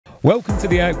Welcome to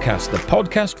the Outcast, the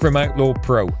podcast from Outlaw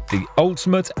Pro, the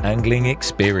ultimate angling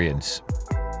experience.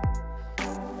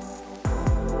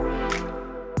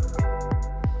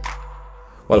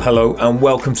 Well, hello and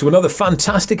welcome to another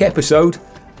fantastic episode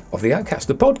of the Outcast,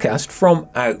 the podcast from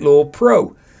Outlaw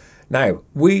Pro. Now,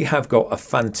 we have got a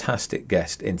fantastic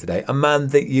guest in today, a man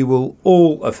that you will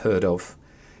all have heard of,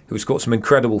 who's caught some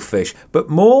incredible fish, but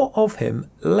more of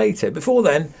him later. Before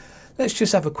then, let's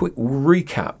just have a quick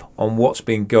recap on what's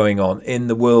been going on in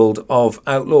the world of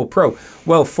Outlaw Pro.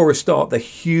 Well, for a start, the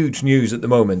huge news at the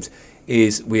moment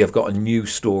is we have got a new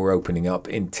store opening up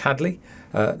in Tadley,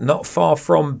 not far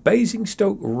from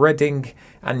Basingstoke, Reading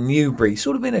and Newbury,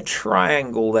 sort of in a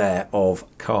triangle there of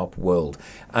carp world.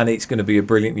 And it's going to be a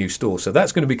brilliant new store. So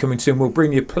that's going to be coming soon. We'll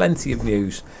bring you plenty of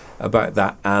news about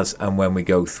that as and when we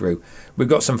go through. We've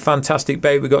got some fantastic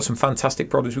bait, we've got some fantastic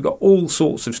products, we've got all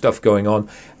sorts of stuff going on.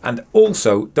 And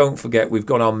also, don't forget, we've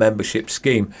got our membership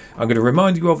scheme. I'm going to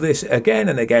remind you of this again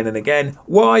and again and again.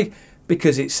 Why?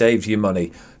 Because it saves you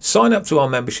money. Sign up to our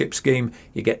membership scheme,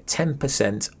 you get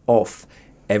 10% off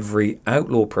every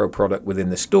Outlaw Pro product within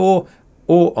the store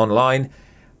or online,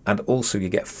 and also you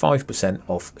get 5%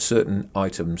 off certain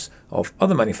items of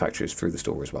other manufacturers through the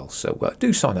store as well. So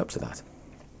do sign up to that.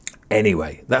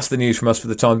 Anyway, that's the news from us for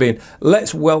the time being.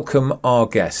 Let's welcome our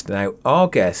guest. Now, our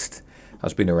guest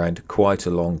has been around quite a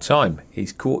long time.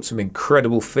 He's caught some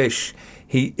incredible fish.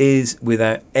 He is,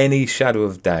 without any shadow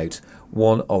of doubt,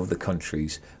 one of the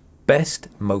country's best,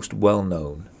 most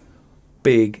well-known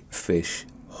big fish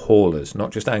haulers.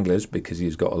 Not just anglers, because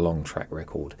he's got a long track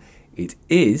record. It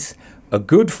is a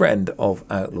good friend of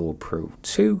Outlaw Pro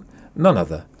too, none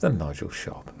other than Nigel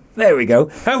Sharp. There we go.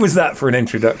 How was that for an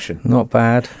introduction? Not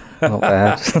bad. Not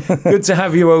bad. Good to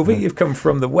have you over. You've come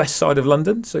from the west side of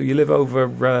London, so you live over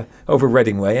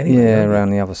Reading way anyway. Yeah, around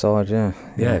the other side, yeah.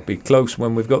 Yeah, it'd be close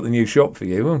when we've got the new shop for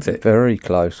you, won't it? Very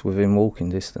close, within walking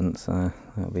distance.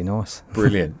 That'll be nice.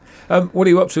 Brilliant. What are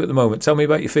you up to at the moment? Tell me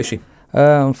about your fishing.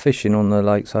 I'm fishing on the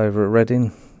lakes over at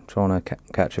Reading, trying to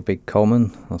catch a big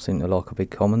common. I seem to like a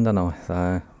big common, don't I?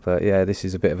 So, but yeah, this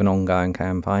is a bit of an ongoing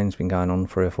campaign. It's been going on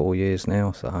 3 or 4 years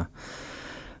now, so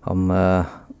I'm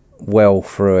well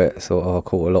through it. Sort of, I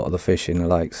caught a lot of the fish in the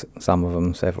lakes, some of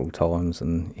them several times,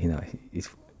 and you know,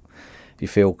 if you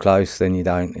feel close, then you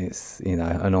don't. It's, you know,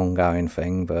 an ongoing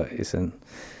thing, but it's an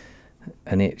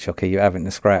itch I keep having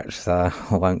to scratch, so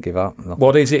I won't give up.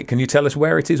 What is it? Can you tell us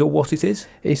where it is or what it is?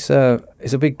 It's a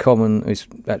big common. It's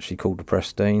actually called the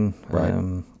Pristine.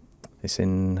 Right. It's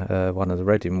in one of the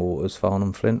Reading waters,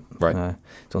 Farnham Flint. Right.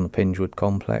 It's on the Pingewood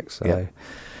complex. So yeah.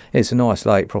 It's a nice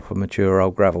lake, proper mature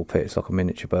old gravel pit. It's like a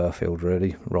miniature Burghfield,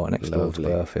 really, right next door to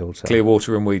Burghfield. So. Clear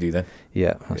water and weedy then?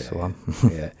 Yeah, that's the one.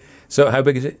 Yeah. So how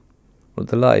big is it? Well,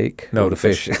 the lake? No, the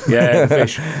fish. Yeah, the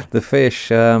fish. The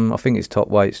fish, I think its top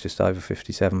weight's just over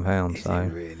 57 pounds. Is so it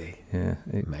really? Yeah,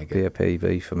 it'd Mega. be a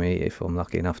PB for me if I'm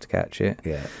lucky enough to catch it.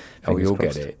 Yeah. Fingers You'll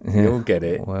crossed. get it. Yeah. You'll get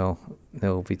it. Well,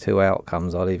 there'll be 2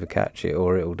 outcomes. I'll either catch it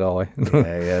or it'll die.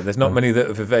 Yeah. There's not many that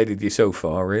have evaded you so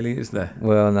far, really, is there?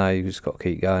 Well, no, you just got to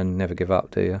keep going, never give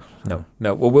up, do you?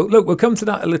 No. Well, we'll come to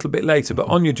that a little bit later, but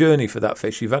on your journey for that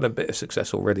fish, you've had a bit of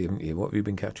success already, haven't you? What have you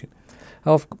been catching?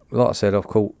 Like I said, I've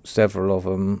caught several of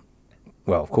them.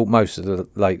 Well, I've caught most of the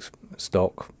lakes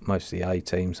stock, most of the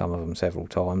A-team, some of them several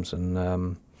times,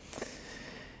 and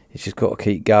it's just got to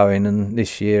keep going. And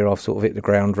this year I've sort of hit the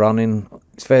ground running.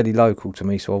 It's fairly local to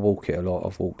me, so I walk it a lot.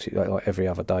 I've walked it like every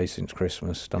other day since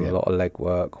Christmas, done a lot of leg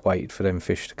work, waited for them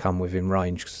fish to come within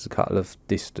range, because there's a couple of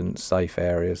distance safe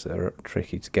areas that are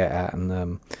tricky to get at,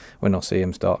 and when I see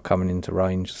them start coming into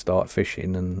range, start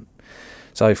fishing. And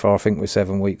so far, I think we're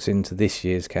 7 weeks into this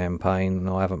year's campaign, and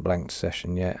I haven't blanked a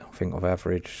session yet. I think I've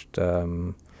averaged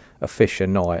a fish a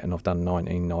night, and I've done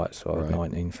 19 nights, so I've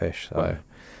 19 fish. So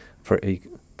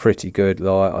pretty good.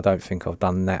 Like, I don't think I've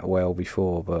done that well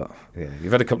before, but yeah,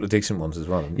 you've had a couple of decent ones as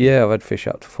well, haven't you? Yeah, I've had fish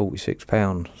up to 46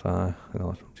 pounds. So,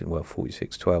 well,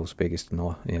 46.12 is the biggest,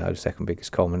 the second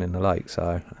biggest common in the lake.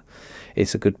 So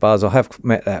it's a good buzz. I have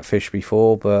met that fish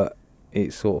before, but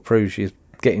it sort of proves you're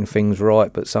getting things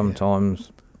right, but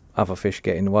sometimes other fish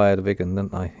get in the way of the big one,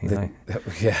 don't they?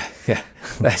 Yeah.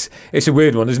 It's a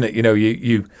weird one, isn't it? You know,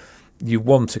 you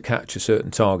want to catch a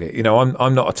certain target. You know,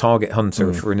 I'm not a target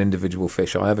hunter for an individual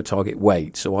fish. I have a target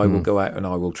weight, so I will go out and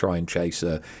I will try and chase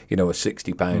a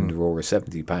 60 pounder or a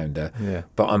 70 pounder. Yeah.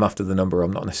 But I'm after the number.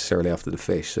 I'm not necessarily after the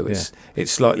fish. So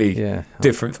it's slightly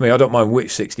different for me. I don't mind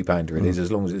which 60 pounder it is,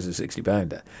 as long as it's a 60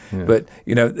 pounder. Yeah. But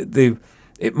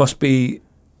it must be.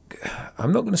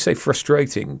 I'm not going to say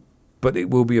frustrating, but it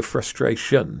will be a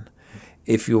frustration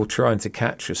if you're trying to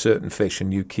catch a certain fish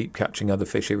and you keep catching other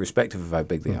fish irrespective of how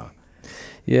big they are.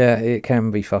 Yeah, it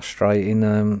can be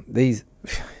frustrating. These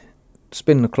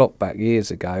spin the clock back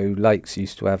years ago, lakes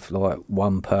used to have like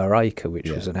 1 per acre, which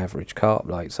was an average carp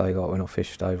lake. Say like when I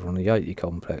fished over on the 𝐏𝐫𝐸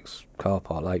complex,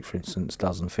 Carpark Lake, for instance,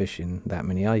 doesn't fish in that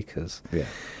many acres. Yeah.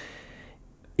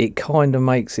 It kind of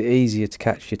makes it easier to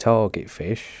catch your target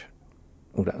fish.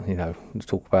 You know, we'll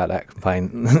talk about that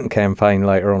campaign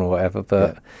later on or whatever,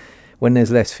 but when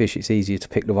there's less fish, it's easier to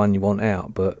pick the one you want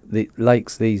out. But the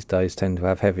lakes these days tend to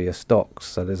have heavier stocks,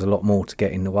 so there's a lot more to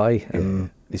get in the way. And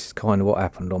this is kind of what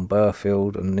happened on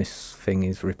Burghfield, and this thing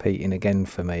is repeating again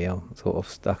for me. I'm sort of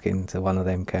stuck into one of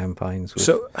them campaigns.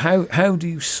 So how do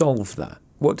you solve that?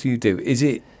 What do you do? Is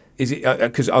it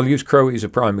because I'll use Crowe as a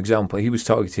prime example. He was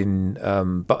targeting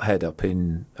butthead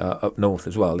up north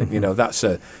as well. You know, that's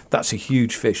a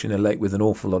huge fish in a lake with an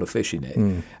awful lot of fish in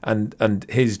it. And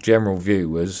his general view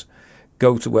was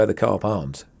go to where the carp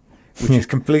aren't, which is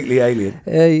completely alien.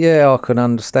 Yeah, I can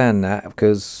understand that,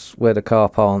 because where the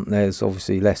carp aren't, there's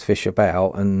obviously less fish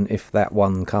about, and if that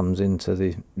one comes into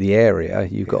the area,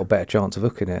 you've got a better chance of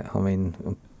hooking it. I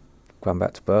mean, going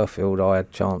back to Burghfield, I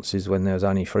had chances when there was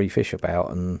only 3 fish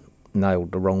about and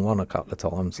nailed the wrong one a couple of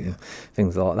times and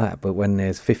things like that. But when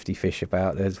there's 50 fish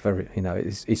about, there's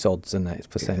it's odds, and it's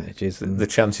percentages. And the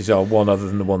chances are one other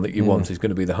than the one that you want is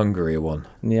going to be the hungrier one.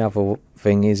 And the other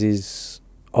thing is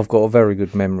I've got a very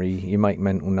good memory. You make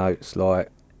mental notes. Like,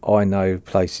 I know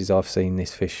places I've seen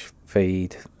this fish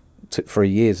feed 3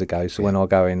 years ago, so when I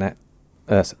go in that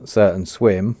certain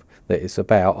swim that it's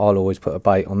about, I'll always put a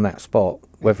bait on that spot,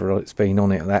 whether it's been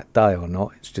on it that day or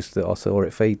not. It's just that I saw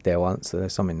it feed there once, so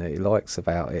there's something that he likes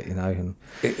about it, you know. And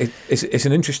it's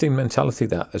an interesting mentality,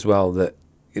 that as well, that,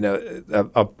 you know,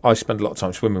 I spend a lot of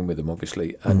time swimming with them,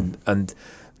 obviously, and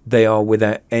they are,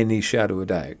 without any shadow of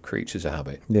doubt, creatures of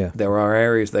habit. Yeah. There are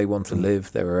areas they want to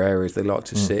live, there are areas they like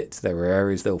to sit, there are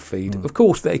areas they'll feed. Of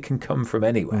course, they can come from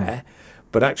anywhere,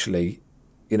 but actually,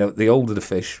 you know, the older the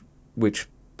fish, which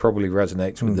probably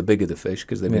resonates with the bigger the fish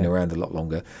because they've been around a lot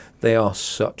longer, they are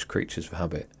such creatures of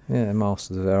habit. Yeah, they're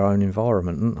masters of their own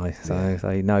environment, aren't they? So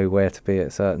they know where to be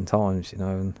at certain times, you know.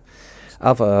 And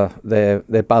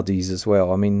they're buddies as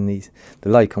well. I mean, the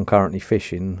lake I'm currently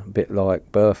fishing, a bit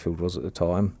like Burghfield was at the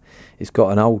time, it's got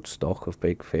an old stock of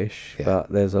big fish, but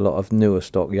there's a lot of newer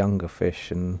stock, younger fish,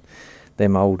 and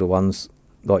them older ones,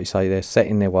 like you say, they're set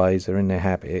in their ways, they're in their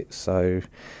habits. So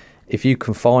if you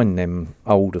can find them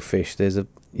older fish,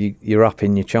 you're up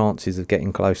in your chances of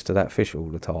getting close to that fish all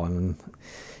the time. And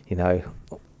you know,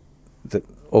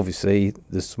 obviously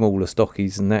the smaller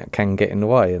stockies and that can get in the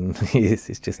way, and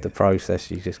it's just a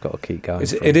process. You just got to keep going.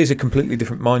 It is a completely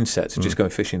different mindset to just going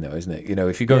fishing, though, isn't it? You know,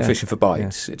 if you're going fishing for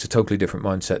bites, it's a totally different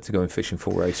mindset to going fishing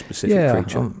for a specific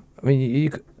creature. I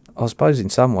mean, I suppose in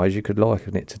some ways you could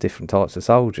liken it to different types of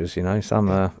soldiers. You know, some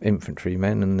are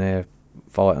infantrymen and they're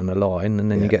fighting a line, and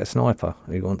then you get a sniper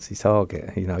who wants his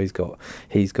target. You know, he's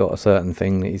got a certain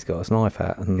thing that he's got to snipe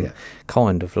at, and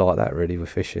kind of like that really with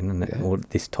fishing, and or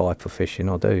this type of fishing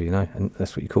I do, you know, and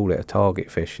that's what you call it, a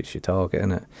target fish. It's your target,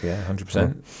 isn't it? Yeah,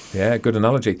 100%. Yeah, good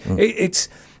analogy. It's,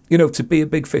 you know, to be a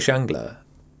big fish angler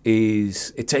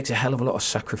it takes a hell of a lot of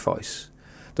sacrifice,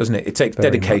 doesn't it? It takes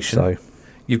very dedication. So.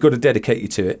 You've got to dedicate you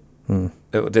to it,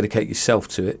 or dedicate yourself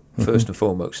to it first and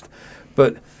foremost.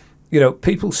 But you know,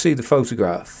 people see the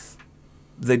photograph,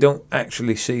 they don't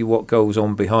actually see what goes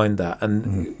on behind that.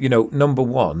 And, you know, number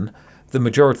one, the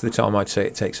majority of the time I'd say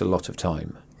it takes a lot of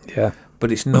time. Yeah.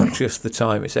 But it's not just the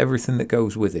time, it's everything that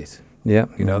goes with it. Yeah.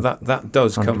 You know, that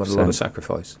does 100%. Come at a lot of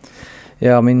sacrifice.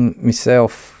 Yeah, I mean,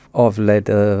 myself, I've led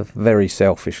a very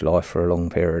selfish life for a long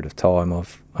period of time.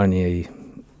 I've only,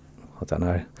 I don't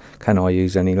know, can I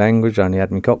use any language? I only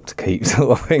had my cock to keep,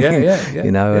 sort of thing. Yeah.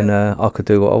 You know, and I could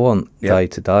do what I want day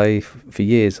to day. For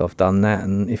years I've done that,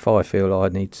 and if I feel I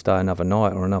need to stay another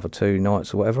night or another 2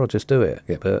 nights or whatever, I'll just do it.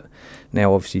 But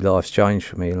now obviously life's changed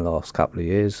for me in the last couple of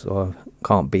years. I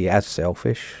can't be as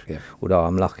selfish, although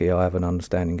I'm lucky I have an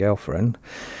understanding girlfriend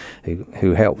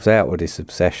who helps out with this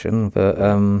obsession. But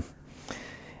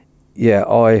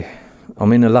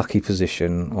I'm in a lucky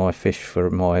position. I fish for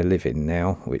my living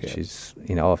now, which is,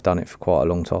 you know, I've done it for quite a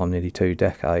long time, nearly 2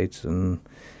 decades, and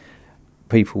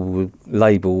people would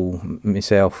label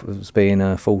myself as being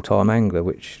a full-time angler,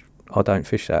 which I don't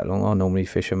fish that long. I normally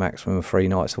fish a maximum of 3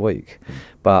 nights a week.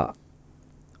 But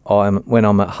when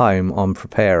I'm at home, I'm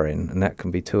preparing, and that can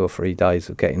be 2 or 3 days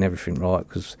of getting everything right,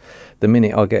 because the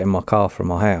minute I get in my car from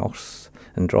my house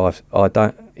and drive,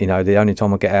 the only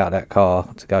time I get out of that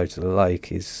car to go to the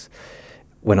lake is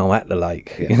when I'm at the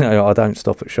lake. You know, I don't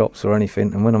stop at shops or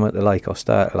anything, and when I'm at the lake, I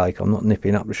stay at the lake. I'm not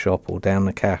nipping up the shop or down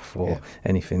the cafe or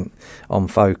anything. I'm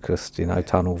focused, you know,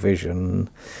 tunnel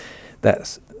vision.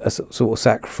 That's sort of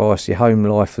sacrifice. Your home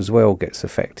life as well gets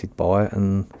affected by it.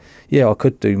 And yeah, I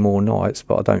could do more nights,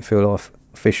 but I don't feel I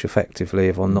fish effectively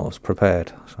if I'm not as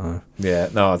prepared. So yeah,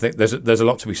 no, I think there's a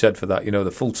lot to be said for that. You know,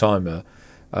 the full timer,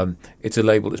 it's a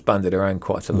label that's bandied around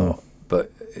quite a lot,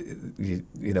 but you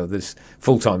know, there's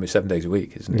full time is 7 days a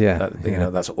week, isn't it? Yeah, You know,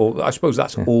 that's all. I suppose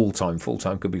that's all time. Full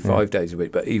time could be 5 days a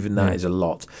week, but even that is a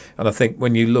lot. And I think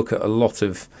when you look at a lot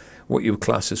of what you would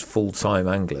class as full time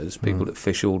anglers, people that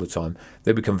fish all the time,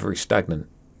 they become very stagnant.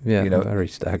 yeah, you know, very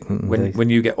stagnant. when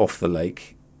you get off the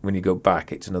lake, when you go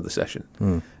back, it's another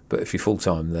session. But if you're full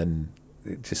time, then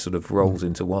it just sort of rolls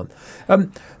into one.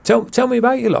 Tell me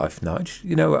about your life, Nige.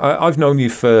 You know, I've known you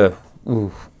for.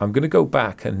 I'm going to go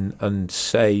back and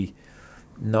say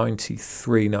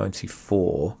 93,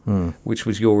 94, which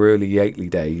was your early 𝐿𝐸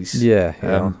days.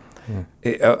 Yeah.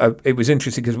 It was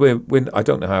interesting because we're I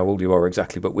don't know how old you are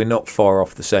exactly, but we're not far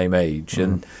off the same age.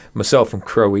 And myself and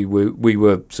Crowe, we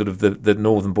were sort of the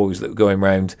northern boys that were going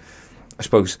round. I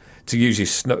suppose, to use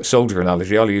your soldier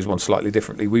analogy, I'll use one slightly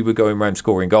differently. We were going around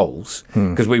scoring goals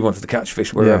because we wanted to catch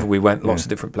fish wherever we went, lots of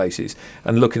different places,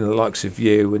 and looking at the likes of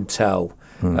you and Tell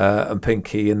and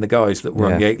Pinky and the guys that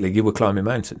were on the 𝐿𝐸, you were climbing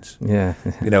mountains. Yeah.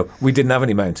 You know, we didn't have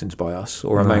any mountains by us,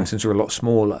 or our mountains were a lot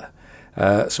smaller.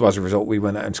 So as a result, we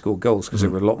went out and scored goals because there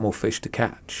were a lot more fish to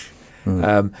catch.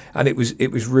 And it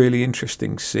was really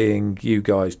interesting seeing you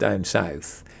guys down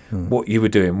south, what you were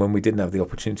doing when we didn't have the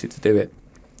opportunity to do it.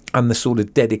 And the sort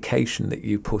of dedication that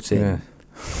you put in,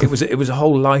 it was a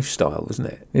whole lifestyle, wasn't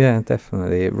it? Yeah,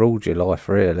 definitely. It ruled your life,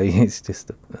 really. It's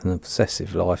just an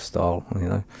obsessive lifestyle, you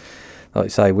know. Like you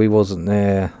say, we wasn't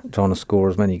there trying to score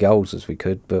as many goals as we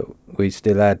could, but we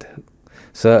still had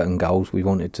certain goals we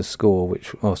wanted to score,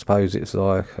 which I suppose it's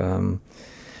like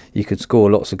you could score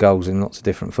lots of goals in lots of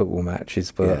different football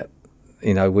matches, but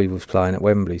you know, we was playing at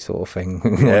Wembley sort of thing.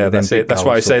 Yeah, that's it. That's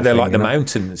why I say they're like the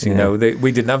mountains. You know,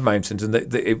 we didn't have mountains, and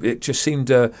it just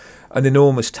seemed an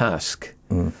enormous task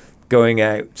going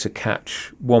out to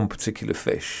catch one particular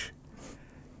fish.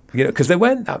 You know, because there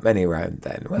weren't that many around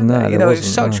then. Weren't there? You know, it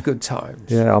was such good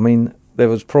times. Yeah, I mean, there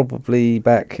was probably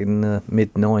back in the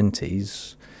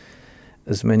mid-90s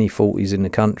as many 40s in the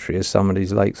country as some of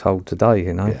these lakes hold today,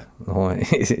 you know. Yeah.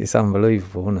 Like, it's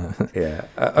unbelievable, isn't it? Yeah.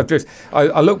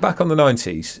 I look back on the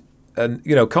 90s, and,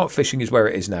 you know, carp fishing is where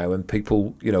it is now, and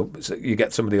people, you know, you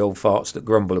get some of the old farts that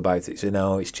grumble about it, say,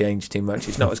 no, it's changed too much,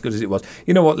 it's not as good as it was.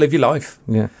 You know what, live your life.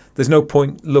 Yeah. There's no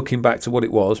point looking back to what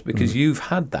it was, because you've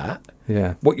had that.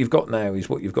 Yeah. What you've got now is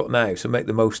what you've got now, so make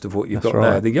the most of what you've got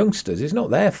now. The youngsters, it's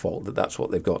not their fault that that's what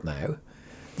they've got now,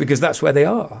 because that's where they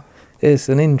are. It's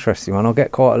an interesting one. I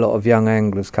get quite a lot of young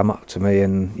anglers come up to me,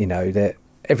 and you know, that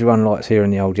everyone likes hearing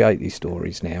the old 𝐿𝐸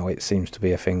stories now. It seems to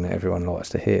be a thing that everyone likes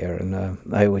to hear, and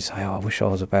they always say, "Oh, I wish I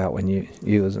was about when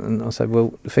you was." And I said,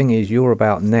 "Well, the thing is, you're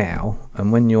about now,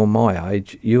 and when you're my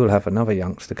age, you'll have another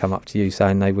youngster come up to you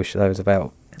saying they wish they was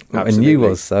about when you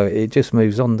was." So it just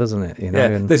moves on, doesn't it? You know.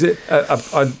 Yeah. There's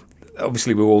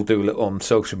obviously we all do a little on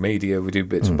social media, we do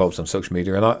bits and bobs on social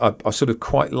media, and I sort of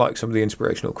quite like some of the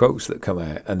inspirational quotes that come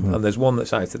out, and there's one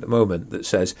that's out at the moment that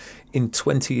says, in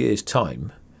 20 years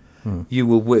time you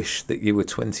will wish that you were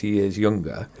 20 years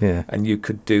younger and you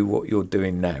could do what you're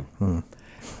doing now.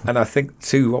 And I think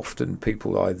too often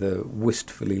people either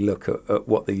wistfully look at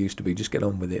what they used to be, just get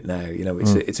on with it now, you know.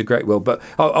 It's a great world. But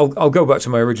I'll go back to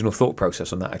my original thought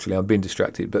process on that. Actually, I'm being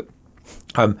distracted, but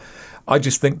I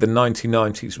just think the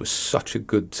 1990s was such a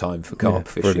good time for carp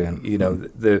fishing. Brilliant. You know,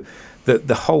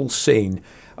 the whole scene.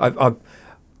 I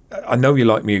know you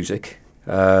like music.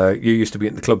 You used to be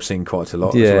in the club scene quite a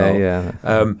lot as well.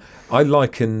 Yeah. I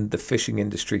liken the fishing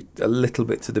industry a little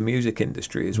bit to the music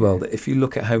industry as well. That if you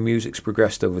look at how music's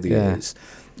progressed over the years,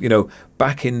 you know,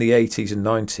 back in the 80s and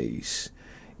 90s,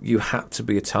 you had to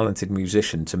be a talented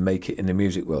musician to make it in the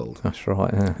music world. That's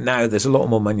right. Yeah. Now there's a lot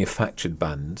more manufactured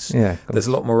bands. Yeah, there's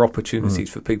a lot more opportunities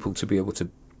for people to be able to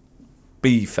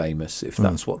be famous if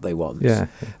that's what they want. Yeah.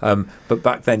 But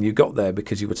back then you got there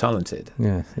because you were talented.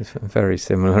 Yeah, it's very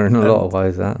similar in a lot of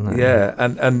ways. That. Isn't it? Yeah,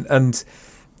 and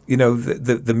you know,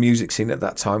 the music scene at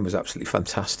that time was absolutely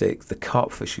fantastic. The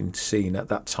carp fishing scene at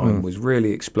that time was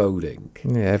really exploding.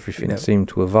 Yeah, everything seemed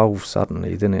to evolve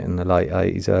suddenly, didn't it, in the late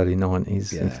 80s, early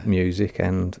 90s, with music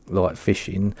and like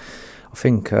fishing. I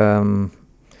think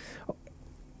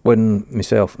when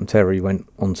myself and Terry went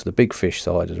onto the big fish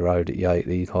side of the road at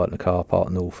𝐿𝐸, like the car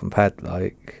park north and Pad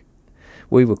Lake,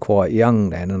 we were quite young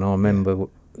then, and I remember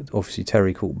obviously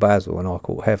Terry caught Basil and I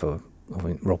caught 𝐿𝐸. I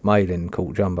think Rob Malin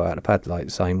caught Jumbo out of Pad Lake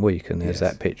the same week, and there's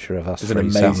that picture of us three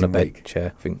sat on the beach. I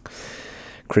think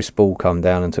Chris Ball come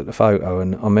down and took the photo,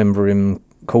 and I remember him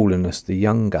calling us the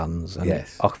young guns. And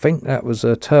Yes. I think that was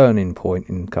a turning point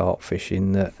in carp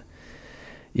fishing, that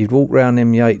you'd walk round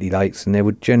them 𝐏𝐸 lakes and there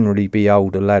would generally be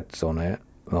older lads on it,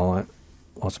 like,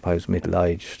 I suppose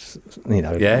middle-aged,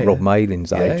 Rob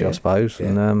Malin's age, I suppose. Yeah.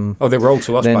 And they were old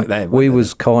to us back then. We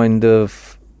was kind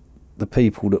of the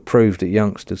people that proved that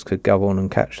youngsters could go on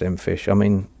and catch them fish. I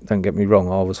mean, don't get me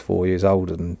wrong, I was 4 years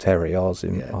older than Terry. I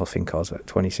think I was about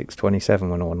 26, 27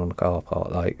 when I went on the car park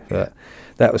lake. But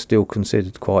that was still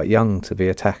considered quite young to be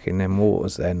attacking them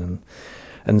waters then.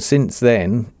 And since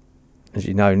then, as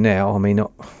you know now, I mean,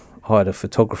 I had a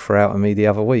photographer out on me the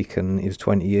other week, and he was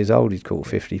 20 years old. He'd caught a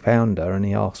 50-pounder, and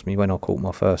he asked me when I caught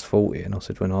my first 40, and I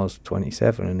said when I was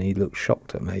 27, and he looked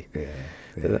shocked at me. Yeah.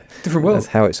 Different world. That's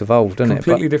how it's evolved, isn't it?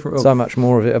 Completely different world. So much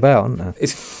more of it about, isn't there?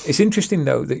 It's interesting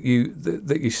though that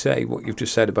you say what you've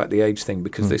just said about the age thing,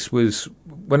 because this was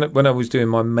when I was doing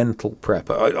my mental prep.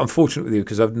 I'm fortunate with you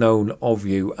because I've known of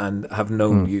you and have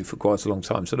known you for quite a long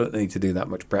time, so I don't need to do that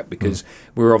much prep because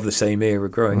we're of the same era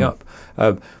growing up.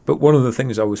 But one of the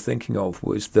things I was thinking of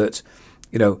was that,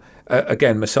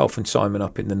 again, myself and Simon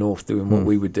up in the north doing what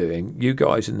we were doing, you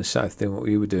guys in the south doing what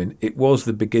we were doing, it was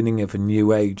the beginning of a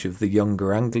new age of the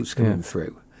younger anglers coming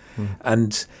through.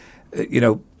 And,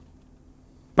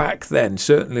 back then,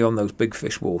 certainly on those big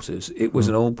fish waters, it was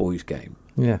an old boys game.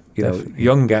 Yeah,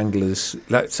 Young anglers,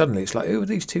 suddenly it's like, who are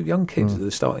these two young kids that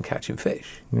are starting catching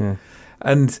fish? Yeah.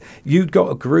 And you'd got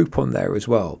a group on there as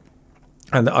well.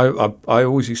 And I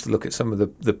always used to look at some of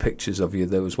the pictures of you.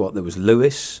 There was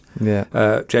Lewis,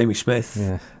 Jamie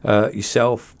Smith,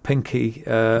 yourself, Pinky,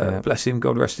 bless him,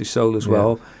 God rest his soul as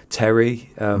well,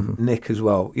 Terry, Nick as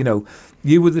well.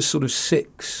 You were the sort of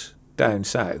six down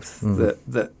south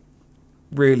that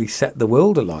really set the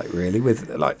world alight, really, with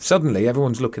suddenly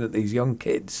everyone's looking at these young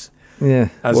kids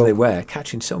as they were,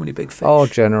 catching so many big fish. Our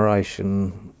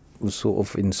generation was sort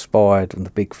of inspired on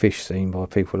the big fish scene by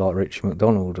people like Richie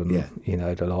McDonald and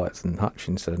the likes and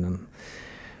Hutchinson,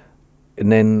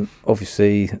 and then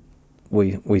obviously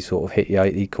we sort of hit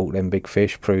𝐏𝐸, caught them big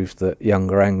fish, proved that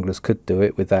younger anglers could do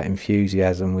it with that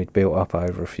enthusiasm we'd built up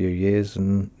over a few years,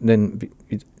 and then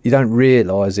you don't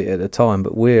realise it at the time,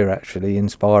 but we're actually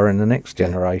inspiring the next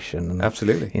generation. And,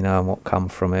 absolutely. And what come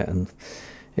from it, and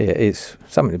it's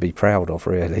something to be proud of,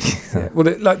 really.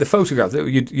 Well, like the photograph,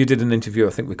 you did an interview, I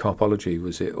think, with Carpology,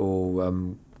 was it, or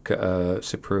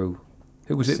𝐏𝐸𝐸?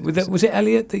 Who was it? Was it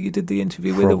Elliot that you did the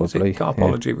interview with, or was it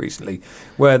Carpology recently,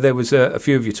 where there was a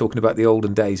few of you talking about the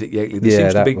olden days at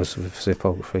𝐏𝐸? That was with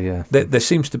Zipography, There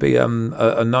seems to be a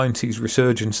 90s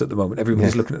resurgence at the moment.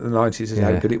 Everybody's looking at the 90s as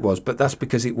how good it was, but that's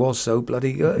because it was so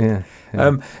bloody good.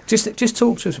 Just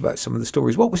talk to us about some of the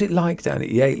stories. What was it like down at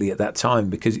𝐏𝐸 at that time?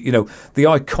 Because, the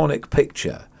iconic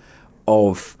picture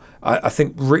of... I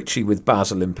think Richie with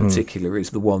Basil in particular is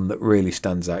the one that really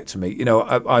stands out to me.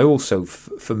 I also,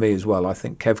 for me as well, I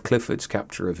think Kev Clifford's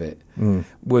capture of it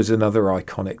was another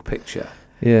iconic picture.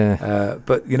 Yeah.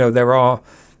 But, there are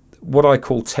what I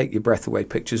call take your breath away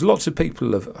pictures. Lots of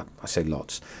people I say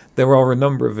lots, there are a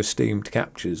number of esteemed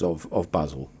captures of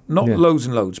Basil. Not loads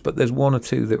and loads, but there's one or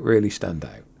two that really stand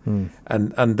out.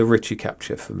 And the Richie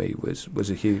capture for me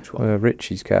was a huge one. Well,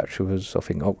 Richie's capture was, I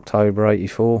think, October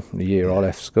 '84, the year I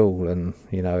left school, and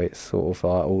it's sort of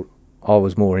like I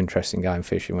was more interested in going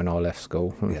fishing when I left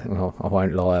school. I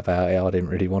won't lie about it. I didn't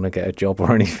really want to get a job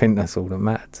or anything. That's all that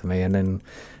mattered to me. And then,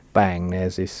 bang!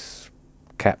 There's this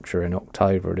capture in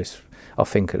October. This, I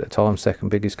think, at the time, second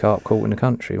biggest carp caught in the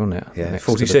country, wasn't it? Yeah,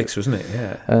 46, wasn't it?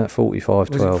 Yeah,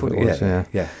 45-12. It was.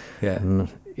 Yeah. And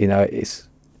it's.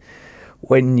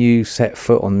 When you set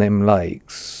foot on them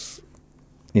lakes,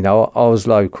 I was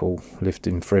local, lived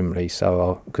in Frimley,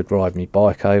 so I could ride my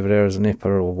bike over there as a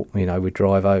nipper, or, we'd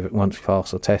drive over, once we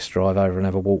passed a test drive over and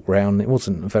have a walk round. It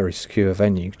wasn't a very secure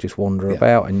venue, you could just wander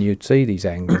about and you'd see these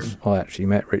anglers. I actually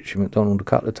met Richie McDonald a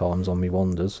couple of times on my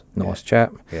wanders, nice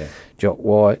chap. Jock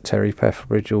White, Terry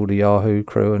Pefferbridge, all the Yahoo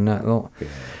crew and that lot.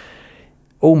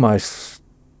 Almost...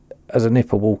 as a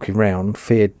nipper walking round,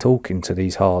 feared talking to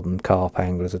these hardened carp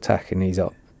anglers attacking these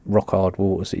rock hard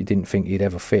waters that you didn't think you'd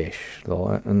ever fish,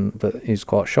 but he was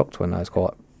quite shocked when they was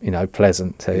quite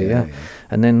pleasant to you.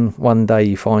 And then one day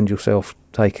you find yourself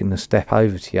taking the step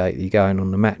over to 𝐏𝐸, going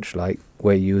on the match lake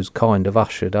where you was kind of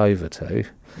ushered over to,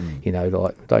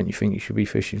 don't you think you should be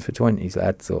fishing for 20s,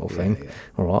 lad, sort of thing.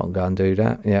 All right, I'll go and do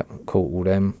that. Caught all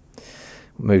them,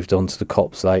 moved on to the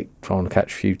Cops Lake, trying to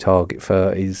catch a few target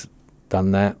 30s,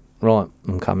 done that. Right,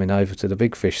 I'm coming over to the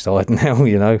big fish side now,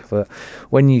 but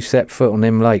when you set foot on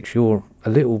them lakes, you're a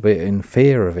little bit in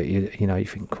fear of it. You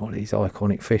think, what, these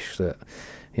iconic fish that,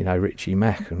 Richie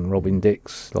Mack and Robin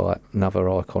Dix, like another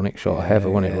iconic shot of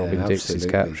heaven, wasn't it, Robin Dix's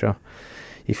capture?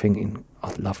 you're thinking,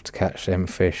 I'd love to catch them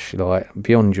fish, like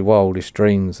beyond your wildest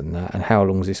dreams and that. And how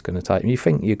long is this going to take? And you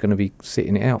think you're going to be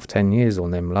sitting it out for 10 years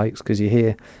on them lakes, because you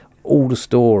hear all the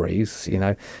stories, you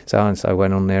know, so-and-so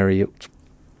went on there, he hooked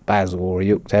Basil or he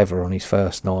hooked ever on his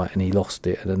first night and he lost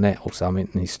it at a net or something,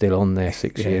 and he's still on there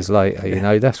 6 years later. You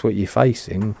know, that's what you're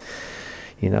facing,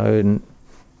 you know. And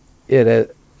yeah,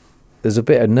 there's a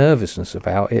bit of nervousness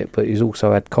about it, but he's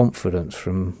also had confidence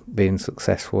from being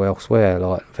successful elsewhere,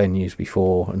 like venues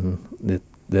before, and the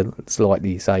it's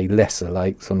likely, say, lesser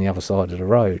lakes on the other side of the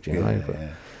road, you know.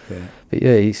 But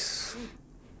yeah,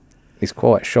 it's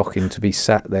quite shocking to be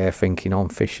sat there thinking, I'm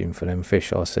fishing for them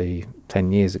fish I see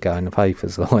 10 years ago in the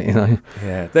papers, like, you know.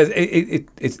 Yeah,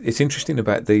 it's interesting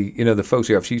about the, you know, the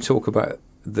photographs. You talk about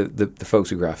the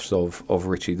photographs of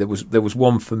Richie. There was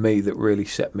one for me that really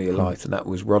set me alight, and that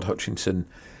was Rod Hutchinson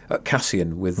at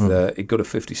Cassian with he got a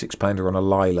 56-pounder on a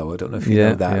lilo. I don't know if you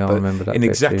know that, yeah, but I remember that in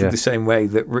picture, exactly the same way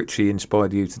that Richie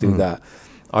inspired you to do that.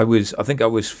 I think I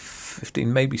was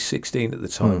 15, maybe 16 at the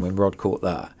time when Rod caught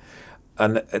that.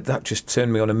 And that just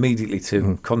turned me on immediately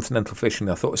to continental fishing.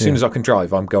 I thought, as soon as I can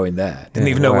drive, I'm going there. Didn't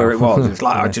even know where it was. It's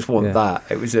like, I just want that.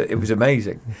 It was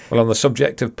amazing. Well, on the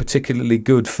subject of particularly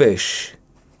good fish,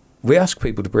 we ask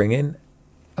people to bring in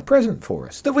a present for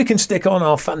us that we can stick on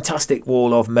our fantastic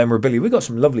wall of memorabilia. We've got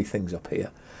some lovely things up here.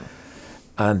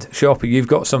 And Sharpy, you've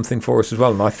got something for us as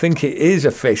well. And I think it is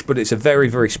a fish, but it's a very,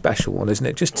 very special one, isn't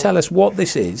it? Just tell us what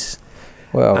this is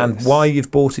and why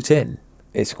you've brought it in.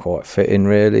 It's quite fitting,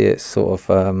 really. It's sort of,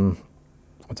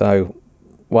 I don't know,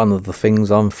 one of the things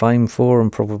I'm famed for,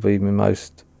 and probably my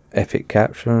most epic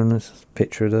capture, and it's a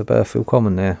picture of the Burghfield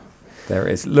Common there. There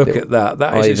it is. Look at that.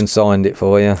 I even signed it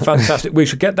for you. Fantastic. We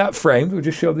should get that framed. We'll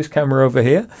just show this camera over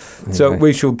here. So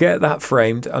we shall get that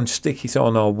framed and stick it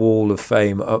on our wall of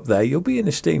fame up there. You'll be in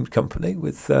esteemed company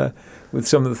with some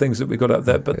of the things that we got up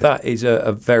there. But that is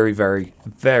a very, very,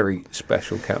 very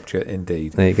special capture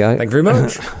indeed. There you go. Thank you very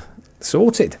much.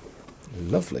 Sorted.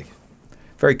 Lovely.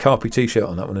 Very carpy t-shirt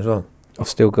on that one as well. I've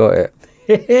still got it.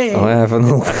 I haven't.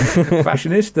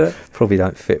 Fashionista. Probably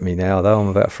don't fit me now, though. I'm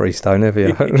about 3 stone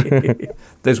heavier.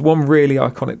 There's one really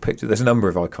iconic picture. There's a number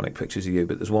of iconic pictures of you,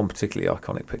 but there's one particularly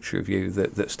iconic picture of you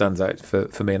that stands out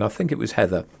for me, and I think it was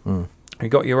Heather. You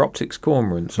got your optics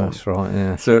cormorants on. That's right,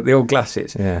 yeah. So the old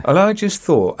glasses. Yeah. And I just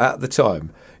thought at the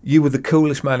time, you were the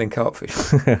coolest man in carp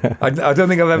fishing. I don't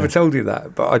think I've ever told you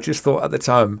that, but I just thought at the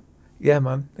time, yeah,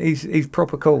 man, he's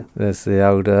proper cool. There's the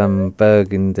old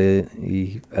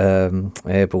burgundy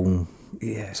airborne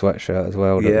sweatshirt as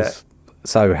well. That was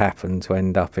so happened to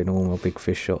end up in all my big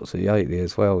fish shots at 𝐿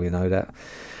as well. You know that.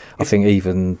 I think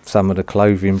even some of the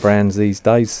clothing brands these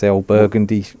days sell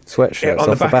burgundy sweatshirts on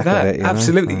off the back of that. You know?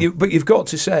 Absolutely, but you've got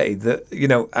to say that, you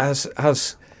know, as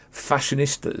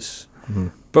fashionistas,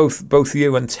 both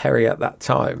you and Terry at that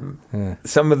time,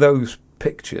 some of those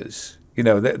pictures. You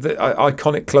know, the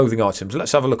iconic clothing items.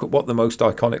 Let's have a look at what the most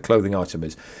iconic clothing item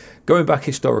is. Going back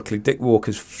historically, Dick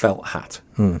Walker's felt hat.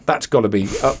 That's got to be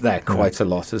up there quite a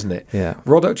lot, hasn't it? Yeah.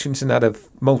 Rod Hutchinson had a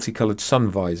multicoloured sun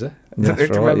visor.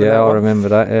 That's right. Yeah, I remember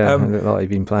that. Yeah, it looked like he'd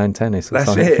been playing tennis or that's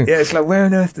something. It. Yeah, it's like, where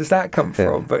on earth does that come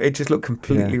from? But it just looked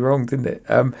completely wrong, didn't it?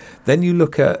 Then you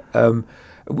look at...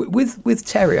 with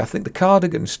Terry, I think the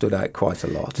cardigan stood out quite a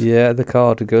lot. Yeah, the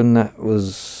cardigan, that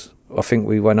was... I think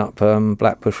we went up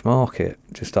Blackbush Market,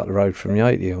 just up the road from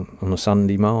𝐿 on a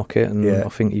Sunday market, and I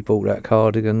think he bought that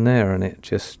cardigan there, and it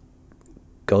just,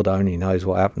 God only knows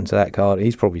what happened to that card.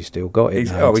 He's probably still got it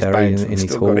now, Terry, in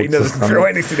his hoards. He doesn't throw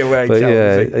anything away.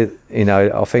 But you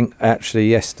know, I think actually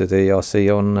yesterday I see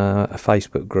on a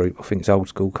Facebook group, I think it's Old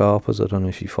School Carpers, I don't know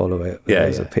if you follow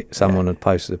it. Someone had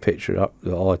posted a picture up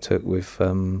that I took with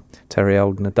Terry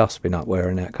holding a dustbin up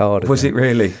wearing that cardigan. Was it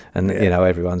really? And you know,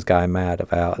 everyone's going mad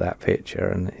about that picture,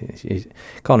 and it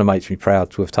kind of makes me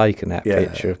proud to have taken that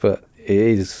picture, but it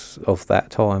is of that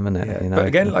time, isn't it? You know? But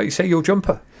again, like you say, your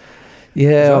jumper.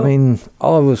 Yeah, well, I mean,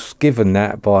 I was given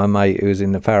that by a mate who was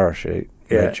in the parachute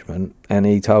regiment, and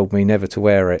he told me never to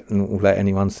wear it and let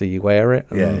anyone see you wear it.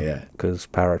 Because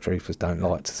paratroopers don't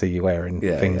like to see you wearing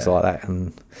things like that.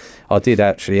 And I did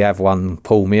actually have one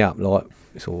pull me up, like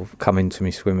sort of come into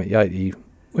me swim at 𝐿.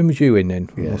 When was you in then?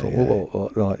 I thought,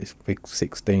 what, like this big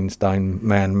 16-stone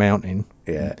man mountain.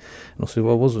 And I said,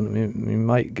 well, wasn't my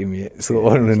mate give me it?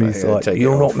 Sort of, and he's like,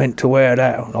 you're not meant to wear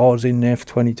that. I was in there for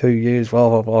 22 years, blah,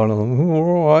 blah, blah. And I'm like,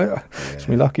 all right. It's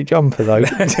my lucky jumper, though.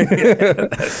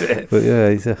 That's it. But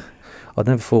yeah, I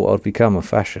never thought I'd become a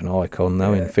fashion icon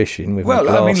though in fishing with my Well,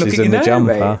 I mean, glasses look at and you the now,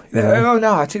 jumper. mate. Oh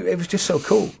no, it was just so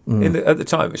cool. At the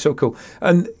time, it was so cool.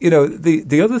 And you know,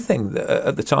 the other thing that,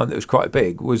 at the time that was quite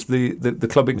big was the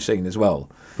clubbing scene as well,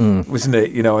 wasn't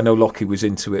it? You know, I know Lockie was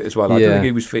into it as well. I don't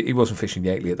think he wasn't fishing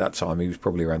Gately at that time. He was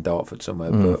probably around Dartford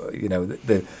somewhere. But you know,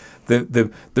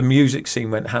 the music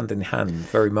scene went hand in hand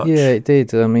very much. Yeah, it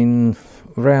did. I mean,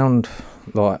 around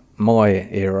like my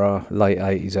era, late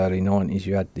 80s, early 90s,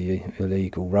 you had the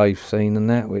illegal rave scene and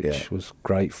that, which was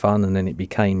great fun, and then it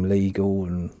became legal,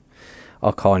 and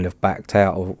I kind of backed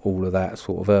out of all of that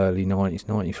sort of early 90s,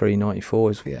 93,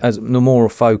 94. As the more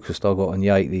focused I got on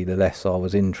Gately, the less I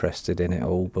was interested in it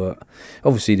all. But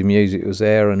obviously the music was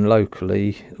there, and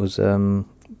locally it was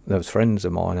there was friends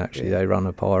of mine actually. They run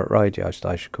a pirate radio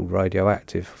station called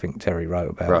Radioactive. I think Terry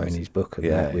wrote about it in his book, and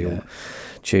that we all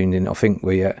tuned in. I think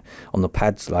we on the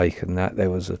Pads Lake and that, there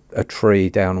was a tree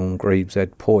down on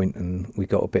𝐏𝐫𝐸𝐬 point, and we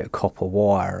got a bit of copper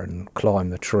wire and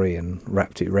climbed the tree and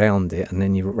wrapped it round it, and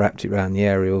then you wrapped it around the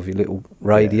area of your little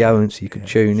radio, and so you could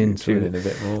tune into it a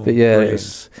bit more. But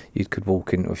you could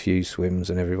walk into a few swims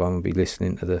and everyone would be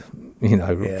listening to the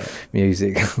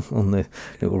music on the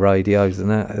little radios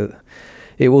and that.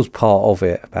 It was part of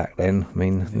it back then. I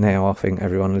mean, now I think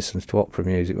everyone listens to opera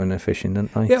music when they're fishing,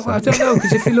 don't they? Yeah, well, I don't know,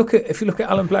 because if you look at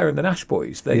Alan Blair and the Nash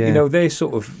Boys, they you know, they're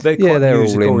quite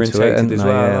music orientated as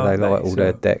well. They like all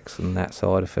their decks and that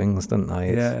side of things, don't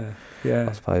they?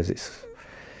 I suppose it's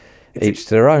each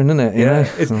to their own, isn't it? You know?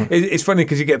 It's funny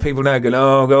because you get people now going,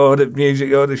 "Oh God, the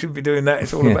music! Oh, they shouldn't be doing that."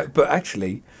 It's all about, but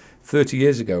actually, 30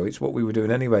 years ago, it's what we were doing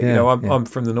anyway. You know, I'm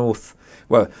from the North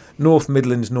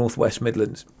Midlands, North West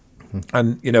Midlands.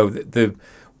 And you know,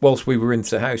 whilst we were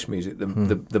into house music,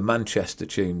 the Manchester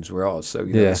tunes were ours. So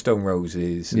you know, the Stone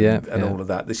Roses and all of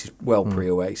that. This is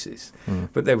pre-Oasis,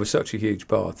 but they were such a huge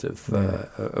part of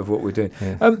what we're doing.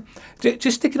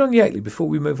 Just sticking on Gately before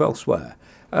we move elsewhere.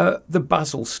 The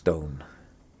Basil Stone.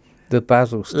 The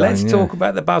Basil Stone. Let's talk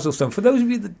about the Basil Stone. For those of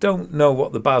you that don't know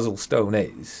what the Basil Stone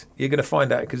is, you're going to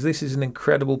find out, because this is an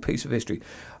incredible piece of history.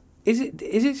 Is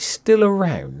it still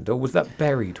around, or was that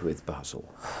buried with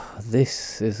Basil?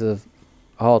 This is a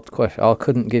hard question. I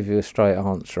couldn't give you a straight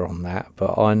answer on that,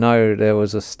 but I know there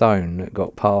was a stone that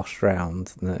got passed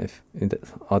round.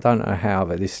 I don't know how,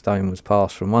 but this stone was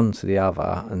passed from one to the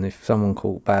other, and if someone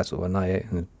caught Basil and they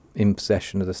were in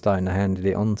possession of the stone, they handed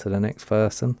it on to the next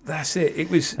person. That's it.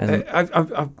 It was.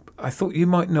 I thought you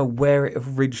might know where it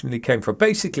originally came from.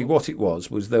 Basically, what it was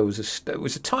there was it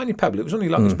was a tiny pebble. It was only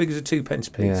like as big as a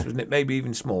 2p piece, wasn't it? Maybe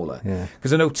even smaller. Yeah.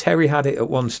 Because I know Terry had it at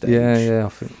one stage. Yeah, I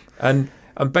think.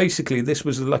 And basically, this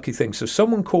was the lucky thing. So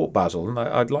someone caught Basil, and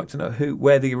I'd like to know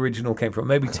where the original came from.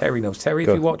 Maybe Terry knows. Terry, if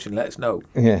you're watching, let us know.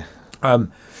 Yeah.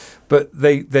 But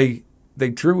they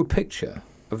drew a picture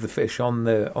of the fish on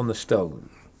the stone,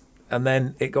 and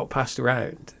then it got passed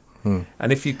around.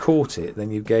 And if you caught it,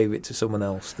 then you gave it to someone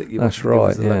else that you. That's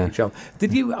right. Lucky charm.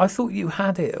 Did you? I thought you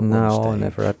had it at one stage. No, I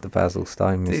never had the Basil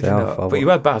stone myself. Did you not? But you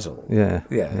had Basil.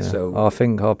 Yeah. So I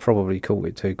think I probably caught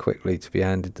it too quickly to be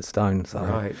handed the stone. So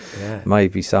right. Yeah.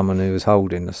 Maybe someone who was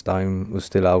holding the stone was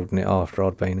still holding it after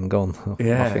I'd been and gone.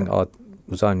 Yeah. I think I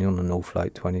was only on the North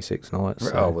Lake 26 nights.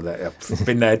 So. Oh well, I've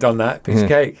been there, done that. Piece of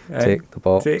cake. Tick the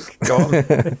box. Tick.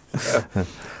 Gone.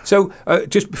 So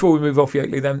just before we move off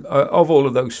Gately, then of all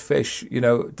of those fish, you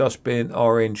know, dustbin,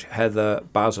 orange, heather,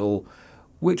 Basil,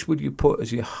 which would you put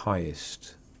as your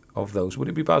highest of those? Would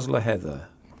it be Basil or heather,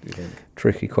 do you think?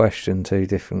 Tricky question. Two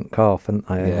different carp, aren't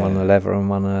they? One a leather and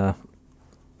one a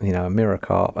mirror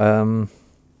carp.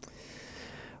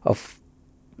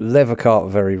 Leather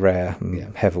carp very rare,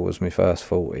 and heather was my first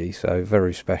 40, so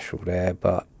very special there.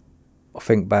 But I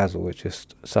think Basil is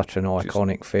just such an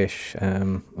iconic fish.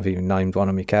 I've even named one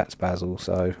of my cats Basil,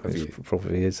 so it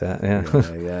probably is that.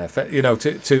 Yeah. You know,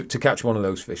 to catch one of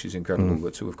those fish is incredible,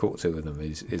 but to have caught two of them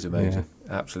is amazing.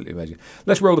 Absolutely amazing.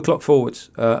 Let's roll the clock forwards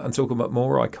and talk about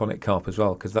more iconic carp as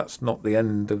well, because that's not the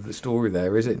end of the story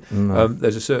there, is it? No.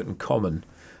 There's a certain common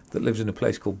that lives in a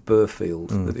place called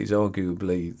Burghfield that is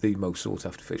arguably the most sought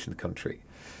after fish in the country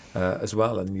as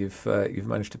well, and you've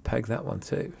managed to peg that one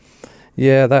too.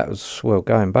 Yeah, that was,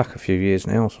 going back a few years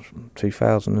now,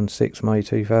 2006, May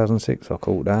 2006, I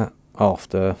caught that.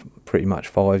 After pretty much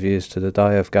 5 years to the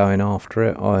day of going after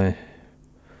it, I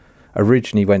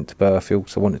originally went to Burghfield,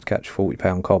 so I wanted to catch a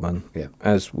 40-pound common. Yeah.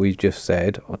 As we just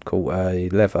said, I'd caught a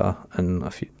leather and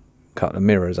a couple of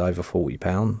mirrors over 40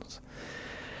 pounds.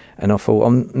 And I thought,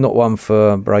 I'm not one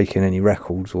for breaking any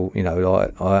records, or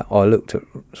I looked at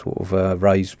sort of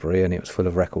Raisbury, and it was full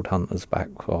of record hunters back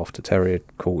after Terry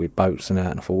had caught with boats and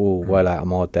that, and I thought, well out of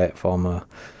my depth, I'm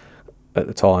at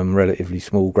the time, relatively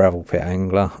small gravel pit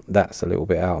angler. That's a little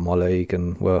bit out of my league,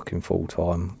 and working full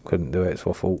time, couldn't do it.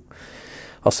 So I thought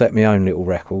I'll set my own little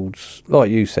records.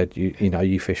 Like you said, you know,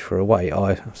 you fish for a weight.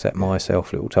 I set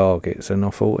myself little targets, and I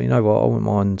thought, you know what, I wouldn't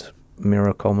mind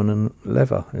mirror, common and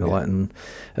leather. You know, and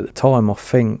at the time, I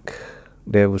think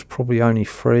there was probably only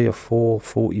 3 or 4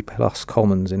 40+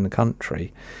 commons in the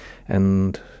country,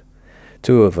 and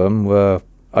 2 of them were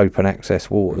open access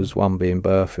waters, one being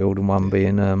Burghfield and one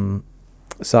being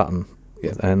Sutton.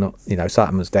 And you know,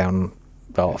 Sutton was down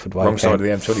Dartford way, wrong side of the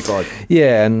M25.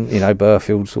 Yeah, and you know,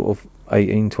 Burghfield sort of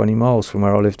 18-20 miles from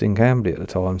where I lived in 𝐏𝐫𝐸 at the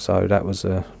time, so that was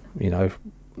you know,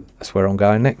 that's where I'm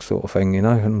going next sort of thing, you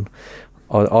know. And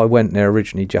I went there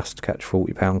originally just to catch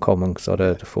 40-pound common, because I'd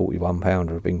heard the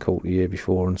 41-pounder had been caught the year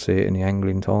before and see it in the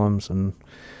Angling Times, and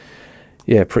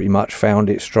yeah, pretty much found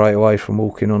it straight away from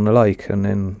walking on the lake. And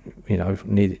then, you know,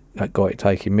 got it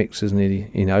taking mixers,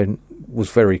 nearly, you know, was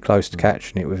very close to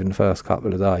catching it within the first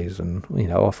couple of days. And you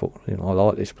know, I thought, you know, I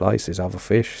like this place, there's other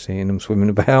fish, seeing them swimming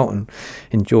about and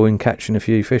enjoying catching a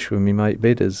few fish with me mate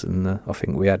bidders. And I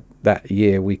think we had, that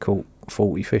year we caught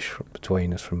 40 fish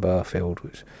between us from Burghfield,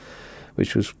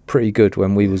 which was pretty good.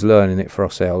 When we was learning it for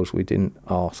ourselves, we didn't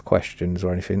ask questions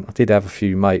or anything. I did have a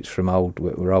few mates from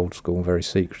were old school and very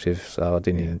secretive, so I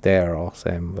didn't even dare ask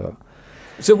them. But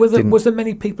so was there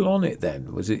many people on it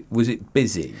then? Was it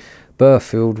busy?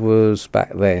 Burghfield was,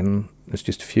 back then, there's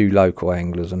just a few local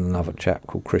anglers and another chap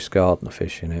called Chris Gardner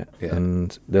fishing it.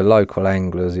 And the local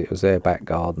anglers, it was their back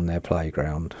garden, their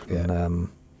playground. And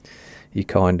you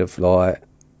kind of like,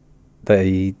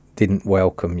 they didn't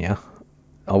welcome you.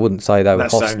 I wouldn't say they were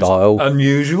hostile.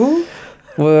 Unusual?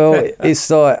 Well, it's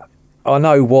like, I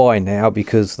know why now,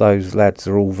 because those lads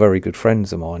are all very good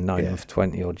friends of mine, known them for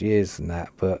 20 odd years and that.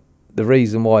 But the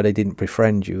reason why they didn't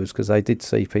befriend you was because they did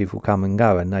see people come and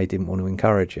go, and they didn't want to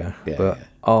encourage you. But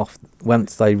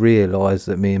once they realised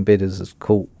that me and bidders has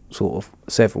caught sort of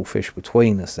several fish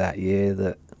between us that year,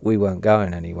 that we weren't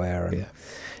going anywhere. And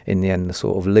in the end, the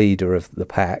sort of leader of the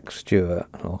pack, Stuart,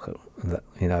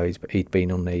 you know, he'd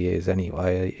been on there years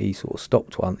anyway, he sort of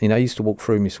stopped one. You know, he used to walk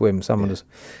through me swim. Some of us,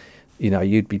 you know,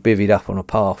 you'd be bivvied up on a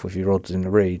path with your rods in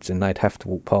the reeds, and they'd have to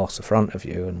walk past the front of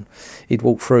you, and he'd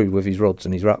walk through with his rods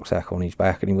and his rucksack on his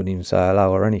back, and he wouldn't even say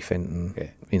hello or anything. And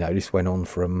you know, this went on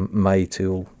from May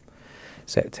till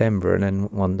September, and then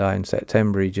one day in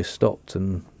September he just stopped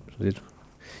and said,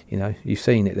 you know, you've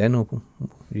seen it then? Or,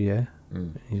 yeah.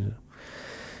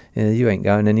 You ain't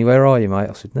going anywhere, are you, mate?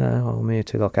 I said, no, I'm here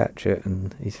till I catch it.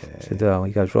 And he said, oh,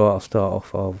 he goes, right, I'll start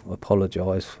off, I'll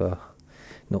apologise for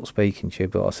not speaking to you,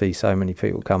 but I see so many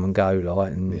people come and go,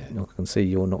 like, and I can see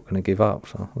you're not going to give up.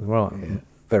 So I was right,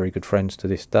 very good friends to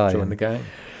this day. Join the game.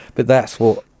 But that's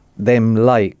what, them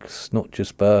lakes, not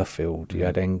just Burghfield, you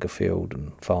had 𝐿𝐵𝐵𝐵𝐿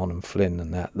and Farnham Flynn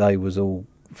and that, they was all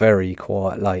very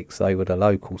quiet lakes. They were the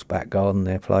locals' back garden,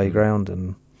 their playground,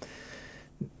 and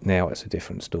now it's a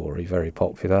different story, very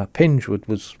popular. Pingewood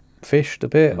was fished a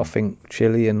bit. I think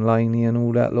Chile and Laney and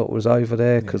all that lot was over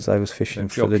there, because they was fishing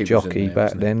for the jockey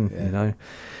back then, you know.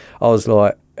 I was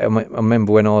like, I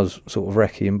remember when I was sort of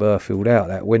recceing Burghfield out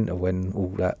that winter, when all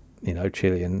that, you know,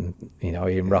 Chile and, you know,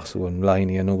 Ian Russell and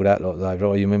Laney and all that lot, I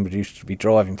remember I used to be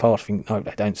driving past thinking, no,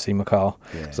 they don't see my car,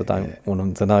 because I don't want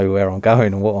them to know where I'm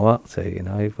going and what I'm up to, you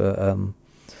know. But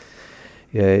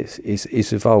yeah,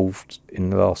 it's evolved in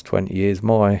the last 20 years.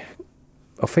 I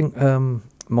think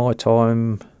my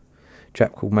time, a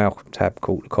chap called Malcolm Tabb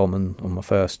caught the common on my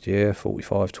first year,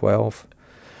 45-12.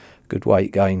 Good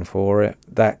weight gain for it.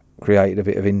 That created a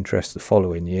bit of interest the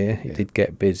following year. It did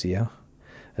get busier.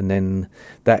 And then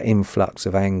that influx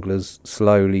of anglers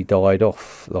slowly died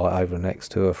off, like over the next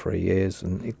 2 or 3 years.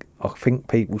 And I think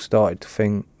people started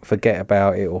to forget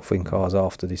about it, or think I was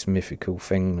after this mythical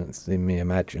thing that's in my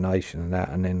imagination and that.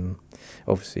 And then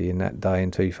obviously in that day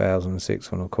in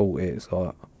 2006 when I caught it, it's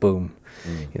like, boom,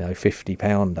 you know,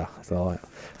 50-pounder. It's like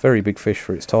very big fish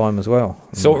for its time as well.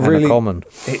 So and really, common.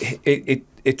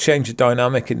 It changed the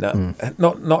dynamic in that,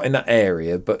 not in that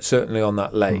area, but certainly on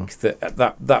that lake.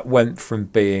 That went from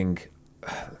being,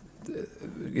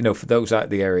 you know, for those out of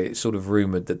the area, it's sort of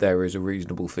rumoured that there is a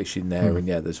reasonable fish in there, and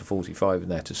there's a 45 in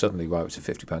there, to suddenly, wow, it's a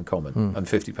 50-pound common, and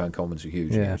 50-pound commons are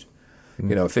huge.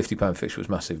 You know, a 50-pound fish was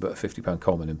massive, but a 50-pound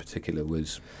common in particular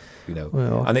was, you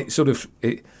know, and it sort of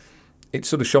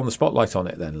shone the spotlight on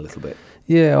it then a little bit.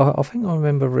 Yeah, I think I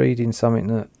remember reading something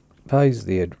that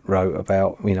Paisley had wrote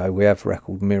about, you know, we have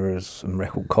record mirrors and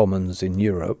record commons in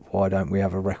Europe, why don't we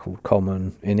have a record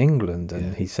common in England?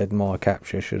 And he said my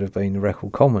capture should have been a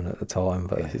record common at the time,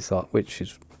 but it's like, which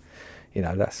is, you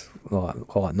know, that's like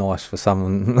quite nice for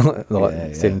someone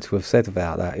like him to have said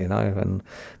about that, you know.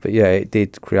 But yeah, it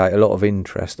did create a lot of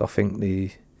interest. I think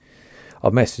I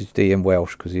messaged Ian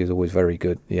Welsh because he was always very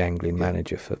good, the angling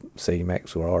manager for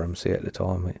CMEX or RMC at the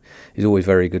time. He's always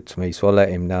very good to me, so I let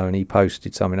him know, and he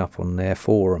posted something up on their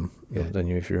forum. I don't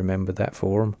know if you remember that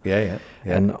forum. Yeah.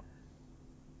 And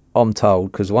I'm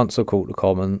told, because once I caught the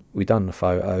common, we done the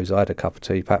photos, I had a cup of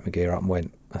tea, packed my gear up and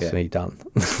went, that's me done.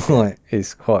 Like,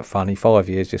 it's quite funny, 5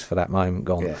 years just for that moment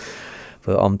gone. Yeah.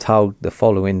 But I'm told the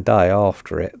following day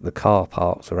after it, the car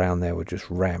parks around there were just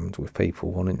rammed with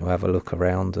people wanting to have a look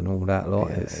around and all that.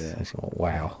 Like, it's like,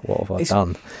 wow, what have I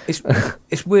done?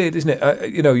 It's weird, isn't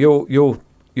it? You know,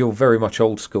 you're very much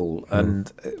old school,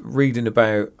 and reading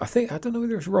about, I don't know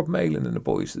whether it was Rob Malin and the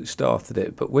boys that started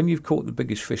it, but when you've caught the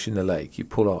biggest fish in the lake, you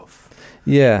pull off.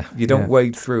 Yeah. You don't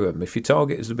wade through them. If your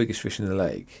target is the biggest fish in the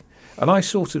lake. And I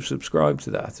sort of subscribe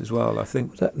to that as well. I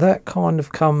think that kind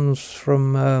of comes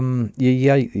from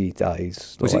your 𝐒𝐤𝐬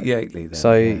days. Was it 𝐒𝐤𝐬 then?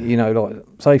 So, you know, like,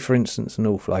 say for instance, the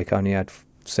North Lake only had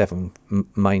 7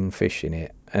 main fish in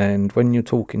it. And when you're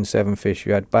talking 7 fish,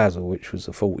 you had Basil, which was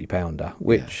a 40-pounder,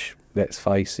 which, let's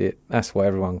face it, that's what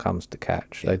everyone comes to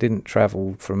catch. They didn't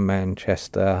travel from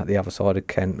Manchester, the other side of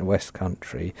Kent, the West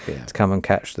Country, to come and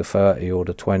catch the 30 or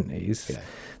the 20s.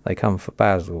 They come for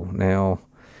Basil. Now,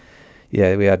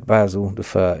 yeah, we had Basil, the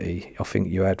 30. I think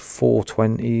you had 4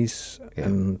 20s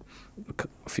and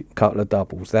a couple of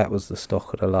doubles. That was the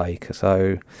stock of the lake.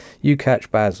 So you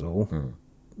catch Basil,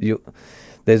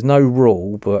 there's no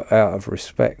rule, but out of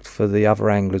respect for the other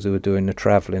anglers who are doing the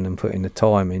travelling and putting the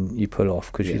time in, you pull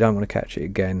off because you don't want to catch it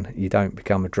again. You don't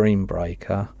become a dream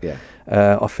breaker.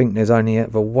 I think there's only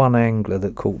ever one angler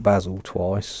that caught Basil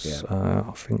twice.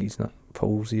 I think he's not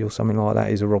𝐏𝐫𝐨'𝐬 or something like that.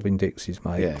 He's a Robin Dixie's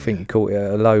mate. I think he caught it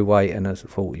at a low weight and as a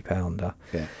 40-pounder.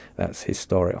 That's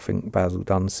historic. I think Basil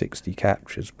done 60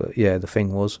 captures, but yeah, the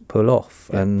thing was pull off.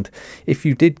 And if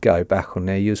you did go back on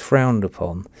there, you was frowned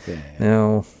upon.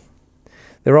 Now,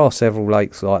 there are several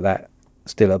lakes like that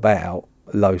still about,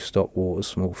 low stock waters,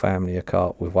 small family of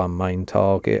carp with one main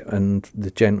target, and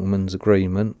the gentleman's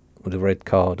agreement, with the red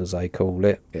card as they call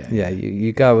it.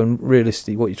 You go, and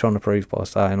realistically what you're trying to prove by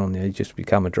staying on there, you just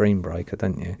become a dream breaker,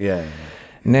 don't you?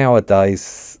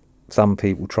 Nowadays some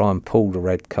people try and pull the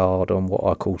red card on what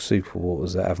I call super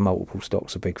waters that have multiple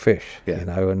stocks of big fish, you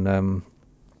know, and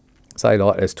say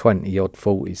like there's 20 odd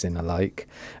 40s in a lake,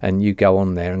 and you go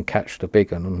on there and catch the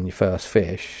big one on your first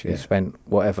fish. You spent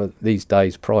whatever, these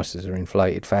days prices are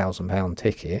inflated, £1,000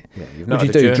 ticket. What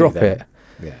you do, drop it.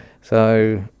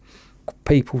 So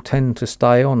people tend to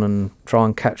stay on and try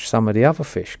and catch some of the other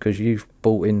fish because you've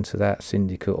bought into that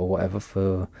syndicate or whatever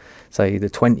for, say, the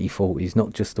 20 40s,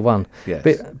 not just the one.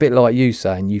 Bit like you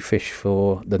saying you fish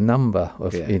for the number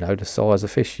of, you know, the size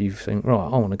of fish. You think, right,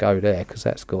 I want to go there because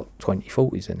that's got 20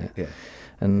 40s in it.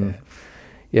 And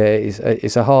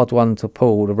it's a hard one to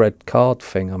pull, the red card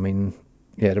thing. I mean,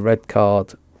 the red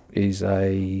card is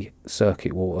a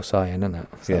circuit water saying, isn't it?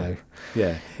 So, you know.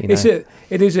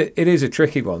 It is a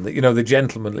tricky one. That, you know, the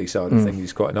gentlemanly side of things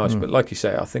is quite nice, but like you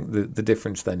say, I think the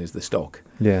difference then is the stock.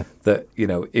 That, you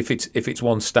know, if it's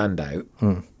one standout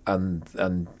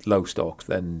and low stock,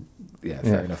 then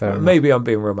fair enough. Maybe I'm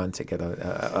being romantic.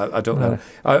 I don't know.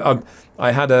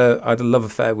 I had a love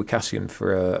affair with Cassian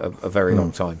for a very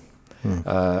long time. And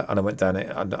I went down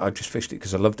it and I just fished it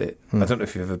because I loved it. I don't know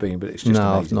if you've ever been, but it's just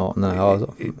amazing. I've not. I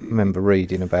remember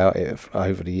reading about it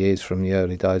over the years from the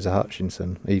early days of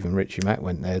Hutchinson. Even Richie Mack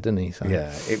went there, didn't he? So.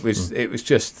 It was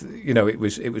just, you know, it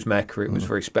was Mecca. It was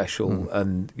very special,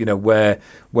 and you know where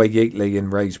𝐒𝐤𝐬𝐬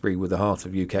and Wraysbury were the heart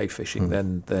of UK fishing,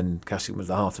 then Cassian was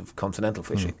the heart of continental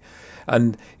fishing.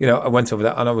 And, you know, I went over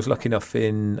that, and I was lucky enough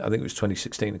in, I think it was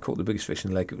 2016, I caught the biggest fish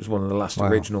in the lake. It was one of the last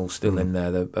originals still in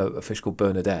there, a fish called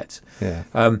Bernadette.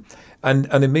 And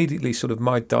immediately sort of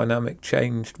my dynamic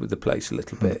changed with the place a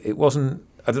little bit. It wasn't,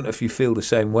 I don't know if you feel the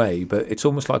same way, but it's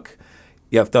almost like,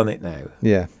 I've done it now.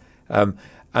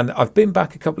 And I've been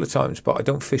back a couple of times, but I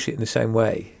don't fish it in the same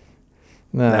way.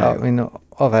 No, I mean,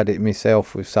 I've had it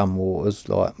myself with some waters,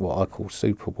 like what I call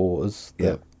super waters,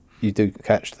 that you do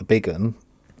catch the big one.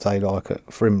 Say like at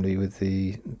Frimley with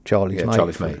the Charlie's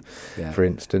mate, for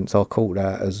instance. I caught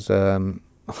that as,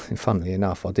 funnily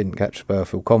enough, I didn't catch the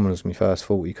Burghfield Common as my first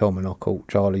 40 common. I caught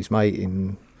Charlie's mate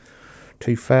in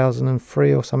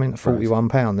 2003 or something, at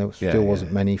 £41. There still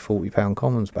wasn't many 40-pound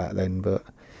commons back then, but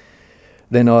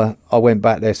then I went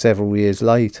back there several years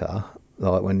later,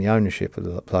 like when the ownership of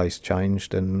the place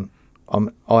changed, and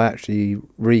I actually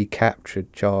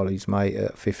recaptured Charlie's mate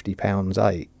at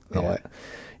 £50 8. Like,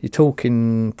 you're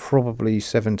talking probably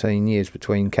 17 years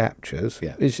between captures.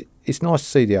 It's nice to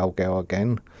see the old girl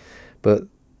again, but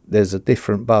there's a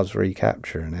different buzz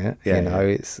recapturing it. Yeah, you know,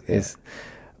 yeah. it's.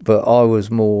 But I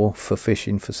was more for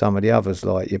fishing for some of the others,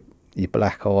 like your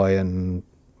black eye and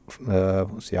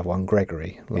what's the other one,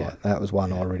 Gregory. Like that was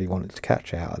one I really wanted to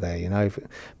catch out of there. You know,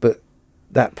 but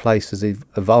that place has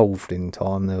evolved in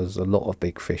time. There was a lot of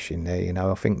big fish in there. You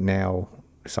know, I think now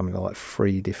something like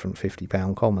 3 different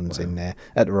 50-pound commons in there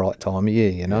at the right time of year.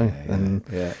 You know,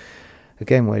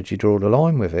 again, where do you draw the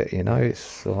line with it? You know,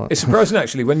 it's like it's surprising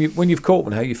actually when you've caught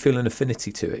one, how you feel an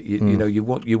affinity to it. You know, you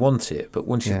want it, but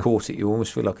once you've caught it, you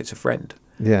almost feel like it's a friend.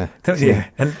 Yeah, yeah.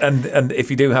 And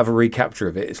if you do have a recapture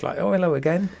of it, it's like, oh, hello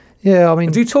again. Yeah, I mean,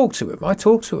 and do you talk to him? I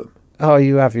talk to him. Oh,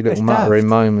 you have your little It's muttering daft.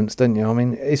 moments, don't you? I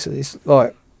mean, it's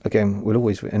like, again, we'll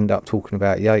always end up talking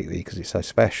about 𝐿𝐴 because it's so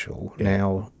special. Yeah.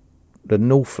 Now, the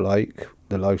North Lake,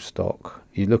 the low stock,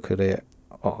 you look at it,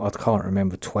 I can't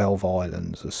remember 12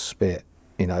 islands of spit,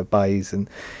 you know, bays, and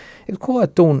it was quite a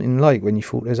daunting lake when you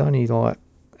thought there's only like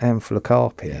a handful of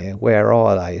carp in here. Where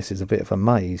are they? This is a bit of a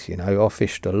maze, you know. I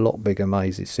fished a lot bigger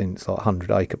mazes since, like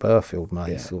 100-acre Burghfield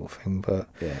maze sort of thing, but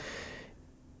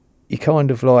you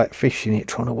kind of like fishing it,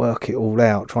 trying to work it all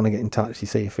out, trying to get in touch. You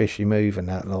see a fish, you move and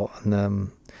that lot,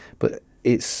 and but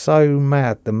it's so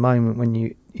mad the moment when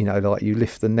you know, like you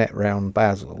lift the net round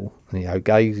Basil, and, you know,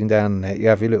 gazing down the net, you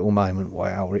have your little moment.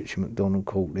 Wow, Richard McDonald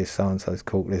caught this, so and so's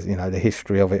caught this. You know, the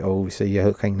history of it all. You see your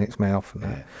hook hanging in its mouth and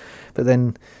that. But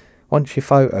then once your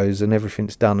photos and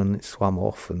everything's done and it's swum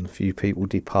off, and a few people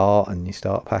depart, and you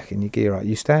start packing your gear up,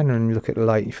 you stand there and you look at the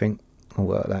lake, you think, I'll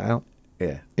work that out.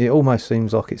 Yeah, it almost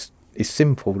seems like it's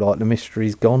simple, like the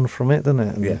mystery's gone from it, doesn't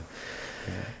it? And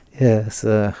it's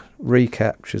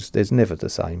recaptures. There's never the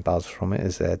same buzz from it,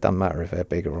 is there? Doesn't matter if they're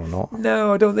bigger or not.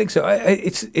 No, I don't think so.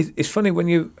 It's funny when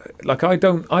you like. I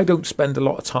don't spend a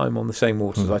lot of time on the same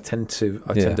waters. I tend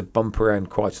to bump around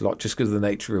quite a lot just because of the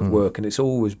nature of work, and it's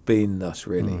always been thus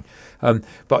really. But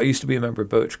I used to be a member of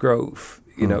Birch Grove.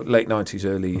 You know, late 90s,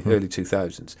 early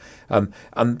 2000s,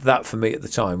 and that for me at the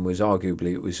time was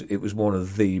arguably it was one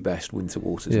of the best winter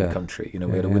waters in the country. You know,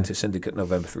 we had a winter syndicate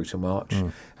November through to March.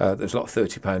 There was a lot of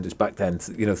 30-pounders back then.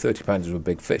 You know, 30-pounders were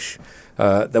big fish.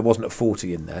 There wasn't a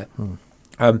 40 in there.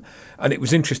 And it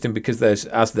was interesting because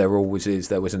as there always is,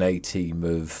 there was an A team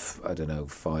of, I don't know,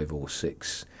 5 or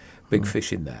 6 big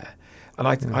fish in there. And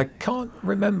I can't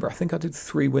remember. I think I did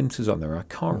 3 winters on there. I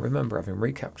can't remember having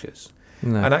recaptures.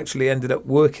 No. And actually ended up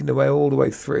working the way all the way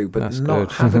through, but That's not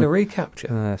good. having a recapture.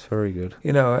 That's very good.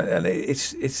 You know, and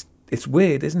it's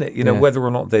weird, isn't it? You know, whether or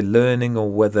not they're learning,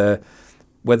 or whether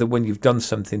when you've done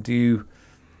something, do you?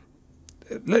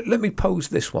 Let me pose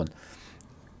this one: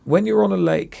 when you're on a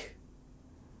lake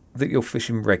that you're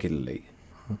fishing regularly,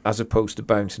 as opposed to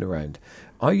bouncing around,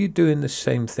 are you doing the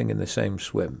same thing in the same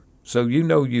swim? So you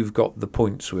know you've got the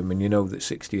point swim, and you know that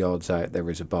 60 yards out there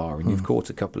is a bar, and you've caught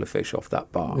a couple of fish off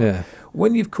that bar. Yeah.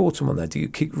 When you've caught them on there, do you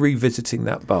keep revisiting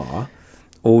that bar,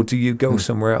 or do you go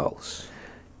somewhere else?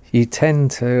 You tend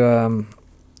to.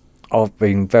 I've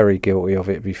been very guilty of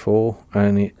it before,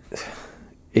 and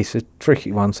it's a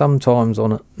tricky one. Sometimes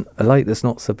on a lake that's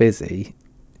not so busy,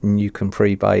 and you can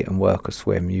pre-bait and work a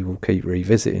swim, you will keep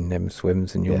revisiting them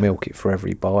swims, and you'll milk it for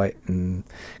every bite and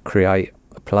create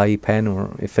a playpen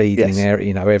or a feeding area.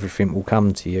 You know, everything will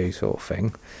come to you, sort of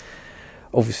thing.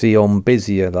 Obviously, on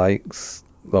busier lakes,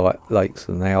 like lakes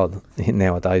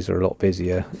nowadays are a lot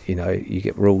busier. You know, you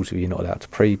get rules where you're not allowed to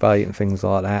pre-bait and things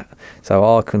like that.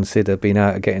 So I consider being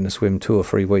out of getting a swim 2 or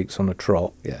 3 weeks on a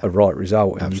trot a right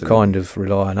result, and Absolutely. you kind of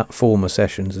rely on former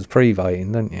sessions as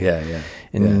pre-baiting, don't you? Yeah.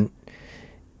 And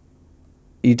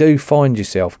you do find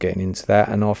yourself getting into that,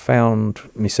 and I've found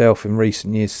myself in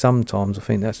recent years, sometimes I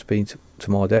think that's been to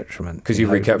my detriment. Because you're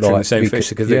recapturing the same fish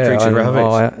because they're creatures of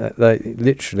habit.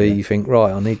 You think,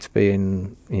 right, I need to be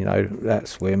in, you know, that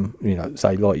swim, you know,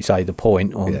 say, like you say, the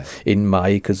point in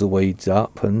May because the weed's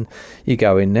up, and you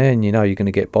go in there and you know you're going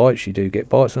to get bites. You do get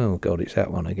bites, and oh God, it's that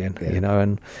one again, you know.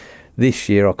 And this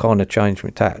year I kind of changed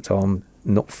my tact. I'm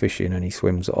not fishing any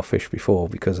swims that I fished before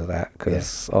because of that,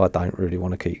 because I don't really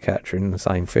want to keep capturing the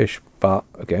same fish. But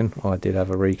again, I did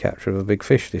have a recapture of a big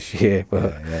fish this year,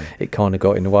 but it kind of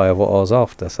got in the way of what I was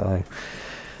after. So,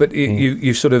 but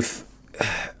you sort of,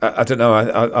 I don't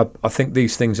know. I think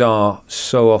these things are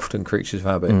so often creatures of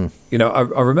habit. You know,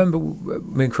 I remember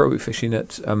me and Crowe fishing at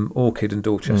𝐿𝐴 in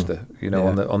Dorchester. You know,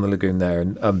 on the lagoon there,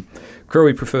 and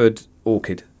Crowe preferred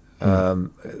𝐿𝐴.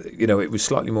 You know, it was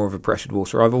slightly more of a pressured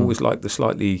water. I've always liked the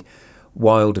slightly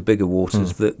wilder, bigger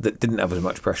waters that didn't have as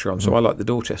much pressure on. So I like the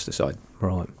Dorchester side.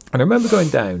 Right. And I remember going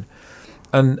down,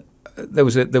 and there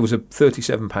was a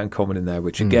 £37 common in there,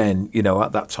 which again, you know,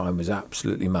 at that time was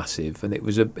absolutely massive, and it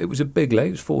was a big lake.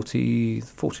 It was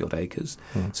 40 odd acres.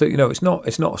 So you know, it's not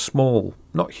a small,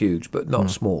 not huge, but not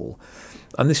small.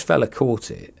 And this fella caught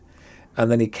it, and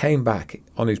then he came back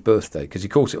on his birthday, because he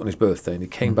caught it on his birthday, and he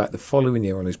came back the following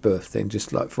year on his birthday, and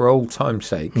just like for old time's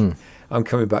sake, I'm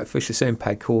coming back, fish the same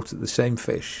peg, caught the same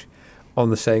fish on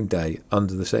the same day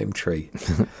under the same tree.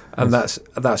 And that's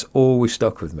always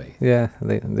stuck with me. Yeah,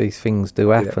 these things do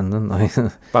happen, don't they?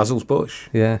 Basil's bush.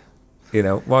 Yeah. You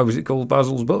know, why was it called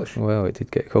Basil's bush? Well, it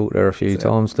did get caught there a few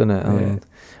times, didn't it? And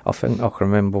I think I can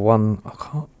remember one, I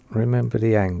can't remember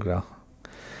the angler,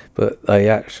 but they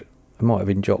actually, it might have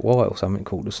been Jock White or something,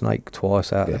 caught the snake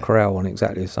twice out of the corral on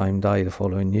exactly the same day the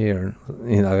following year.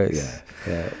 And, you know, it's,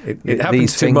 it happens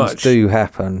these too things much. do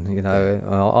happen, you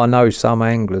know. I know some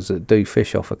anglers that do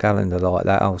fish off a calendar like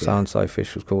that. Oh, so-and-so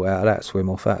fish was caught out of that swim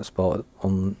off that spot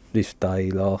on this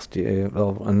day last year,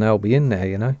 and they'll be in there,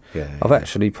 you know. I've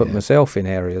actually put myself in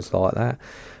areas like that,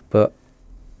 but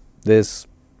there's,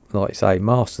 like you say,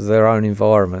 masters their own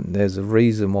environment. There's a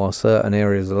reason why certain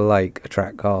areas of the lake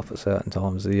attract carp at certain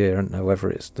times of the year, isn't there? Whether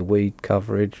it's the weed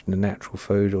coverage, the natural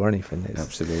food, or anything.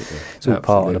 Absolutely. It's all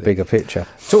part of the bigger picture.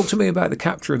 Talk to me about the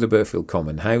capture of the Burghfield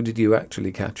Common. How did you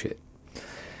actually catch it?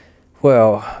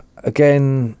 Well,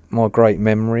 again, my great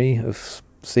memory of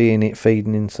seeing it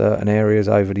feeding in certain areas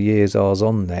over the years I was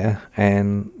on there,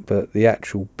 but the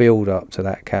actual build up to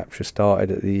that capture started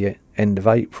at the end of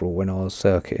April when I was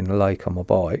circuiting the lake on my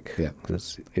bike,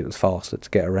 because it was faster to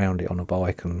get around it on a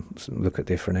bike and look at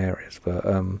different areas. But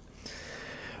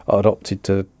I'd opted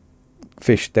to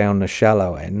fish down the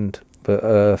shallow end, but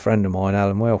a friend of mine,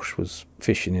 Alan Welsh, was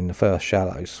fishing in the first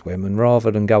shallow swim, and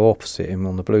rather than go opposite him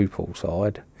on the blue pool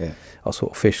side, I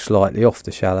sort of fished slightly off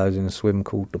the shallows in a swim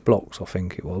called the Blocks, I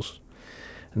think it was.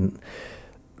 And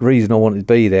the reason I wanted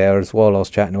to be there is while I was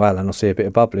chatting to Alan, I see a bit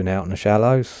of bubbling out in the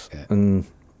shallows, and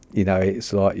you know,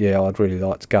 it's like, I'd really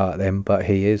like to go at them, but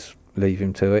leave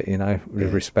him to it, you know,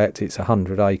 with respect. It's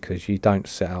 100 acres. You don't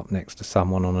set up next to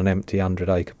someone on an empty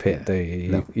 100-acre pit, do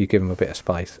you? No. You give them a bit of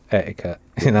space. Etiquette,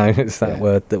 you know, it's that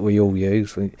word that we all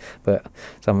use, but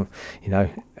some, you know,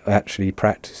 actually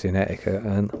practicing etiquette.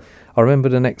 And I remember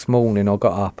the next morning I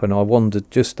got up and I wandered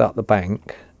just up the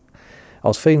bank. I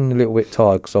was feeling a little bit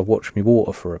tired because I've watched me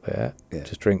water for a bit,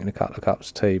 just drinking a couple of cups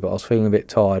of tea, but I was feeling a bit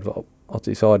tired, but I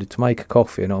decided to make a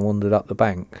coffee and I wandered up the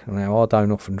bank. Now, I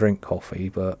don't often drink coffee,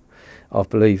 but I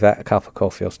believe that a cup of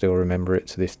coffee, I still remember it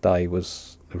to this day,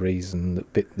 was the reason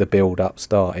that the build-up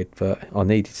started. But I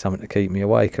needed something to keep me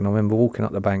awake, and I remember walking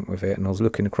up the bank with it, and I was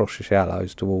looking across the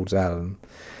shallows towards Alan,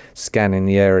 scanning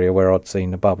the area where I'd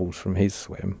seen the bubbles from his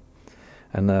swim.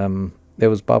 And there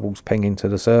was bubbles pinging to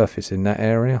the surface in that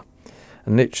area.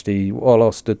 And literally, while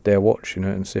I stood there watching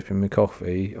it and sipping my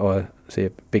coffee, I see a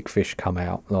big fish come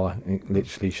out. Like, it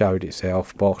literally showed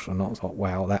itself, bosh, and I was like,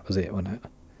 wow, that was it, wasn't it?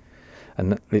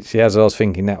 And literally, as I was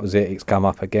thinking that was it, it's come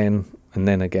up again, and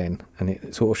then again. And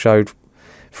it sort of showed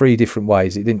 3 different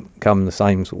ways. It didn't come the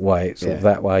same sort of way. It's sort of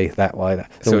that way, that way.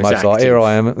 It's so almost it's like, here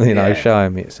I am, you know,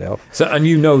 showing me itself. So, and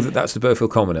you know that's the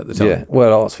Burghfield Common at the time? Yeah,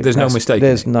 well, I was thinking, there's no mistake.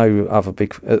 There's no other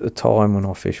big... At the time when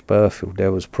I fished Burghfield,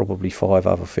 there was probably 5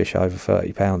 other fish over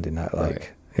 30 pound in that lake. Right.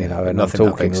 You know, and I'm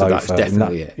talking so low that's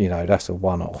definitely it. You know, that's a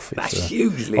one-off. That's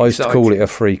hugely I used to exciting. call it a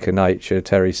freak of nature.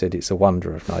 Terry said it's a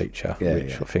wonder of nature,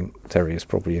 which I think Terry is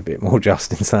probably a bit more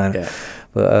just in saying it.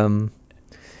 But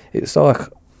it's like,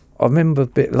 I remember a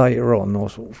bit later on, I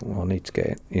was I need to get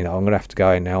it. You know, I'm going to have to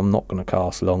go in now. I'm not going to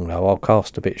cast long though. I'll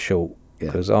cast a bit short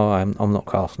because I'm not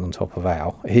casting on top of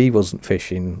Al. He wasn't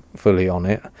fishing fully on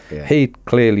it. He'd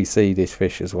clearly see this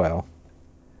fish as well.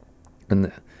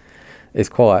 And it's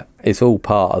all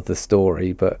part of the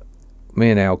story, but me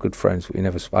and Al, good friends, we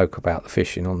never spoke about the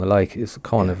fishing on the lake. It's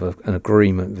kind of an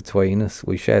agreement between us.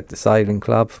 We shared the sailing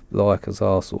club, like as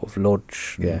our sort of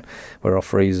lodge, where our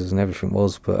freezers and everything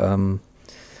was. But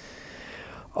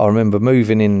I remember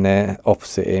moving in there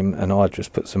opposite him, and I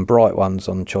just put some bright ones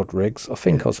on chod rigs. I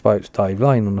think I spoke to Dave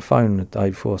Lane on the phone the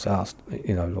day before. So I asked,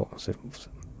 you know, I said,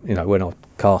 you know, when I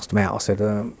cast them out, I said,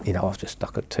 you know, I've just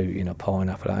stuck a toot in a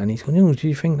pineapple, and he's going, do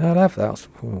you think they'll have that? I said,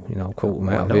 well, you know, I've caught them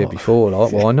out of here before,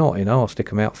 like, why not? You know, I'll stick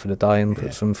them out for the day and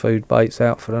put some food baits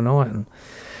out for the night, and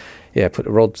put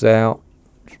the rods out,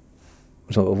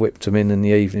 sort of whipped them in the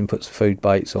evening, put some food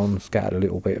baits on, scattered a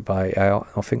little bit of bait out.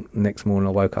 I think the next morning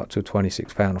I woke up to a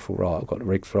 26 pounder. I thought, right, I've got the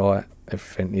rigs right,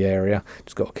 everything in the area,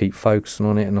 just got to keep focusing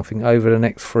on it. And I think over the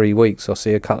next 3 weeks I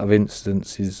see a couple of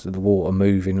instances of the water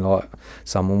moving, like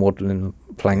someone waddling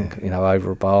a plank, you know,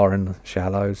 over a bar in the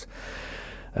shallows.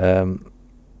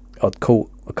 I'd caught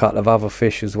a couple of other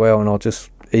fish as well, and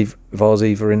if I was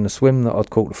either in the swim that I'd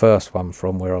caught the first one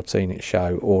from, where I'd seen it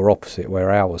show, or opposite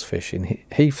where Al was fishing.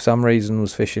 He for some reason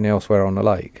was fishing elsewhere on the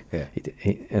lake. Yeah.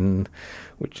 And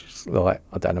which is like,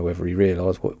 I don't know whether he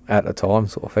realised what at the time,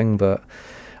 sort of thing, but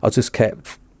I just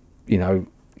kept, you know,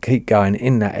 keep going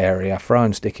in that area,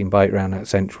 throwing sticking bait around that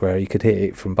centre where you could hit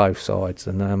it from both sides.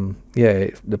 And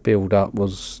the build up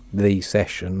was the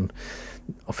session.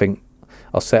 I think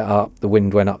I set up, the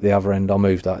wind went up the other end, I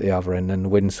moved up the other end, and the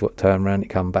wind turned around, it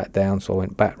come back down, so I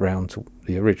went back round to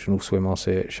the original swim I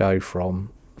see it show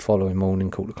from. The following morning,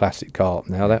 caught the classic carp.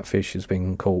 Now that fish has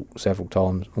been caught several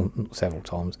times,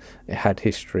 it had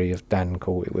history of Dan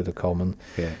caught it with a common.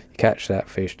 Yeah. You catch that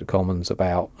fish, the common's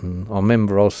about, and I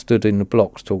remember I was stood in the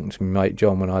blocks talking to my mate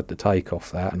John when I had to take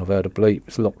off that, and I've heard a bleep,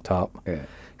 it's locked up. Yeah.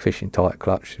 Fishing tight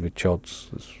clutches with chods.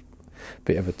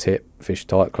 Bit of a tip, fish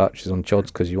tight clutches on chods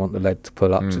because you want the lead to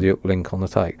pull up to the hook link on the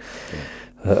take.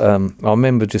 Yeah. I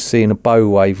remember just seeing a bow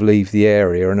wave leave the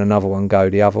area and another one go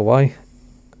the other way.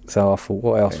 So I thought,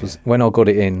 what else was, when I got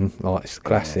it in, like it's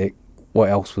classic, what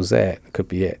else was there? It could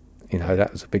be it. You know,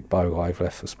 that was a big bow wave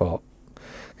left the spot.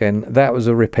 Again, that was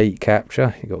a repeat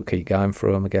capture. You got to keep going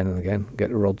through them again and again, get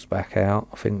the rods back out.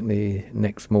 I think the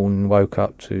next morning woke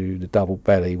up to the double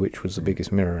belly, which was the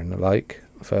biggest mirror in the lake,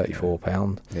 34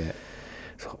 pound. Yeah.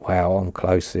 Thought, wow, I'm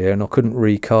close here, and I couldn't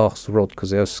recast the rod because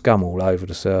there was scum all over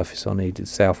the surface. I needed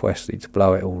southwesterly to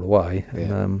blow it all away.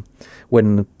 Yeah. And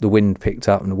when the wind picked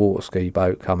up and the water ski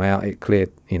boat come out, it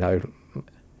cleared, you know,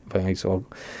 so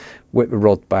I whipped the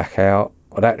rod back out.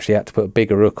 I'd actually had to put a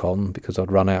bigger hook on because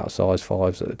I'd run out of size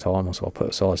 5s at the time, so I put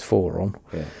a size 4 on.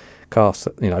 Yeah. Cast,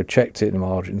 you know, checked it in the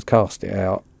margins, cast it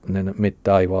out, and then at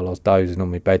midday while I was dozing on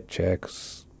my bed chair,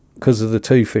 because of the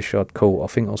 2 fish I'd caught, I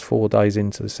think I was 4 days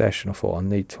into the session, I thought I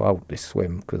need to hold this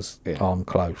swim because I'm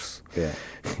close. Yeah.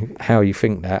 How you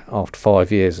think that after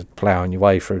 5 years of ploughing your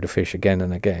way through the fish again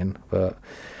and again, but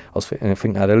I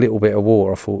think I had a little bit of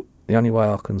water. I thought the only way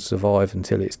I can survive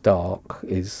until it's dark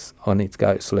is I need to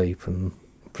go to sleep and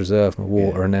preserve my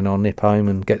water, and then I'll nip home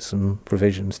and get some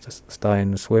provisions to stay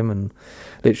in the swim. And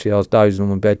literally I was dozing on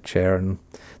my bed chair, and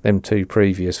them 2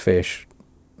 previous fish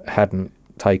hadn't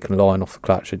taken line off the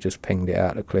clutch, had just pinged it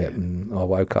out of the clip, and I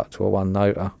woke up to a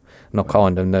 1-noter, and I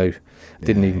kind of knew.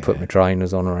 Didn't even put my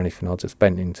trainers on or anything. I just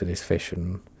bent into this fish,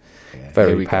 and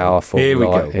very powerful. Here we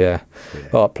go.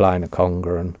 Like playing a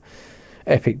conga, and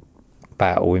epic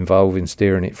battle involving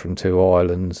steering it from 2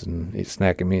 islands, and it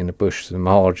snagging me in the bush to the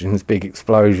margins, big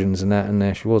explosions and that, and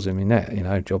there she was in my net, you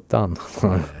know, job done.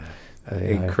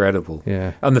 Incredible.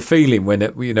 Yeah. And the feeling when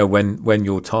it, you know, when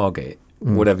your target,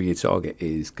 whatever your target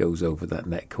is, goes over that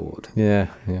net cord,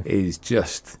 is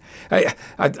just, I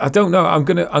don't know, I'm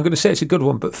gonna say it's a good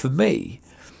one, but for me,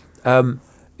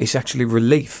 it's actually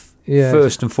relief.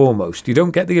 First and foremost, you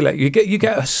don't get the you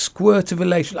get a squirt of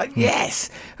elation, like yes,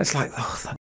 it's like, oh,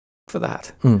 thank for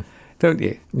that, don't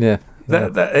you?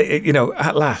 That you know,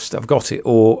 at last I've got it,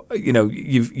 or you know,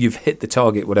 you've hit the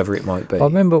target, whatever it might be. I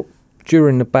remember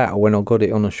during the battle when I got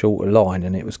it on a shorter line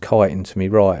and it was kiting to me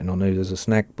right, and I knew there's a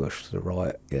snag bush to the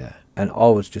right, and I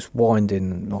was just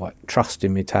winding, like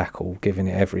trusting my tackle, giving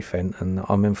it everything, and I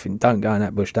remember thinking, don't go in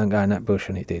that bush,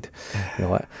 and it did.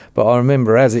 Right. But I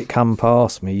remember as it come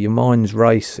past me, your mind's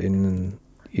racing, and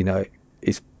you know,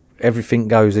 it's everything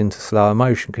goes into slower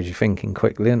motion because you're thinking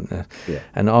quickly, isn't there?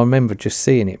 And I remember just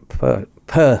seeing it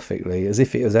perfectly, as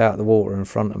if it was out of the water in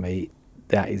front of me.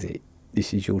 That is it.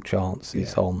 This is your chance.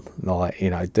 It's on. Like,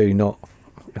 you know, do not.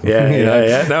 No,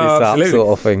 it's absolutely. That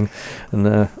sort of thing.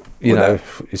 And you know,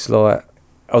 it's like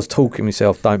I was talking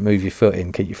myself. Don't move your foot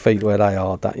in. Keep your feet where they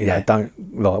are. Don't, you know,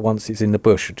 don't, like once it's in the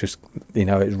bush, just, you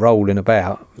know, it's rolling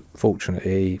about.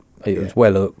 Fortunately, it was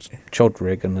well hooked, chod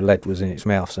rig, and the lead was in its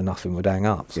mouth, so nothing would hang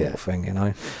up, sort of thing, you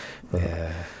know.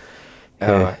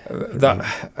 But,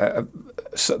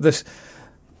 so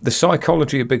the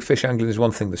psychology of big fish angling is one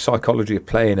thing. The psychology of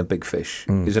playing a big fish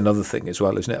is another thing as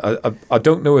well, isn't it? I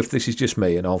don't know if this is just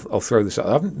me, and I'll throw this out.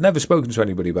 I've never spoken to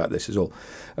anybody about this at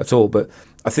all, but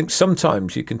I think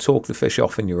sometimes you can talk the fish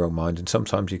off in your own mind, and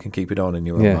sometimes you can keep it on in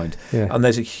your own mind. And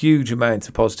there's a huge amount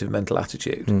of positive mental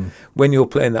attitude when you're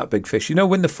playing that big fish. You know,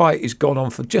 when the fight has gone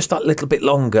on for just that little bit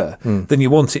longer than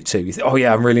you want it to, you think, oh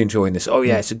yeah, I'm really enjoying this. Oh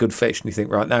yeah, it's a good fish. And you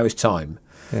think, right, now is time.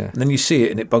 And then you see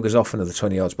it and it buggers off another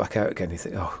 20 yards back out again. You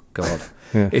think, oh, God,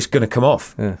 it's going to come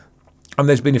off. And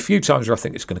there's been a few times where I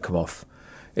think it's going to come off.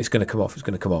 It's going to come off. It's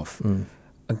going to come off. And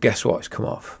guess what? It's come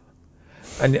off.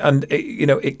 And it, you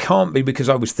know, it can't be because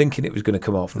I was thinking it was going to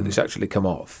come off that it's actually come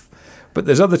off. But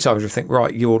there's other times I think,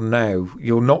 right, you're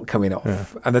not coming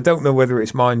off, and I don't know whether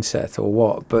it's mindset or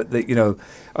what. But you know,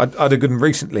 I had a good one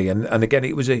recently, and again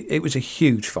it was a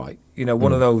huge fight. You know,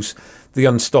 one of those, the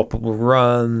unstoppable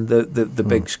run, the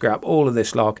big scrap, all of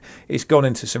this. Like, it's gone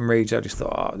into some reads. I just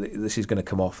thought, this is going to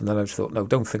come off, and then I just thought, no,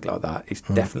 don't think like that. It's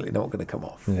definitely not going to come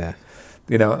off. Yeah.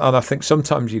 You know, and I think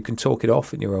sometimes you can talk it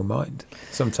off in your own mind.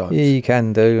 Sometimes. Yeah, you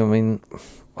can do. I mean,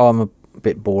 I'm a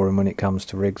bit boring when it comes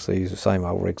to rigs. I use the same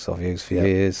old rigs I've used for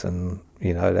years, and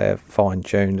you know, they're fine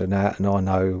tuned and that, and I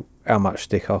know how much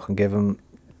stick I can give them.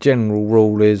 General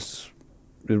rule is,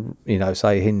 you know,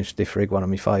 say a hinge stiff rig, one of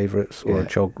my favourites, or a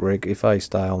chog rig, if they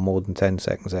stay on more than 10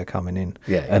 seconds, they're coming in.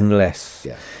 Unless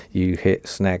you hit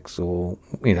snags or,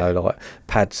 you know, like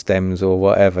pad stems or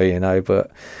whatever, you know.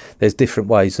 But there's different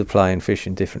ways of playing fish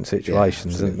in different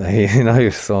situations, isn't there? You know,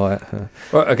 it's like,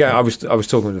 well, again, I was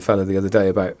talking with a fella the other day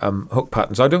about hook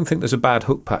patterns. I don't think there's a bad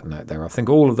hook pattern out there. I think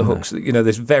all of the hooks, you know,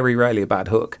 there's very rarely a bad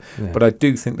hook, but I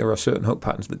do think there are certain hook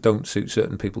patterns that don't suit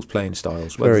certain people's playing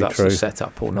styles, whether that's the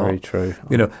setup or not. Very true.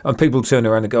 You know, and people turn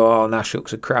around and go, oh, Nash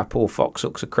hooks are crap, or Fox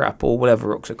hooks are crap, or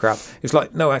whatever hooks are crap. It's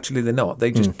like, no, actually they're not.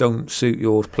 They just don't suit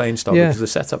your playing style because of the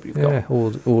setup you've got.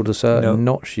 Or the certain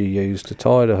knots you use to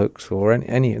tie the hooks, or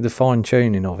any the fine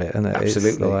tuning of it. And absolutely,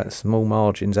 it's like small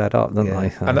margins add up, don't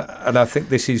they? And I think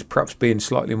this is perhaps being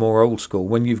slightly more old school.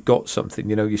 When you've got something,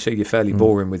 you know, you say you're fairly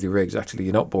boring with your rigs. Actually,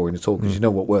 you're not boring at all because you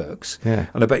know what works. And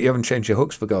I bet you haven't changed your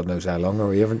hooks for God knows how long,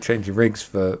 or you haven't changed your rigs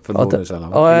for Lord knows how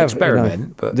long. I have, experiment, you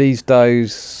know, but these days,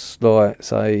 like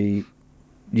say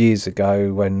years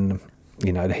ago when,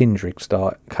 you know, the hinge rig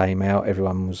came out,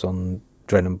 everyone was on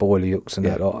Drennan boilie hooks and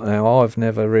that lot. Now, I've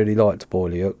never really liked a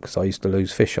boilie hook because I used to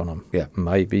lose fish on them.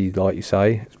 Maybe, like you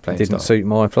say, it didn't suit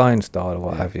my playing style or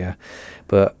what have you.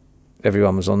 But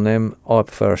everyone was on them. I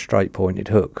prefer a straight pointed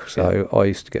hook. So I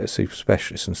used to get a super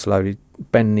specialist and slowly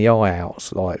bend the eye out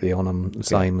slightly on them, the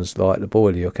same as like the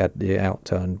boilie hook had the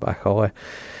out-turned back eye.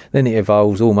 Then it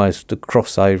evolves almost a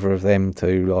crossover of them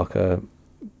to like a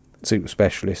super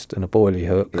specialist, and a boilie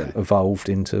hook evolved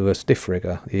into a stiff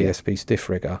rigger, the ESP stiff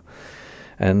rigger.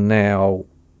 And now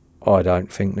I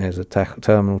don't think there's a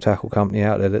terminal tackle company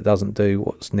out there that doesn't do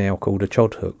what's now called a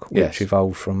chod hook, which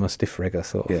evolved from a stiff rigger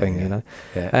sort of thing, you know.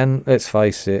 And let's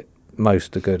face it,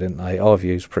 most are good, aren't they? I've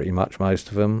used pretty much most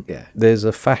of them. There's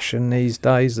a fashion these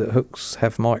days that hooks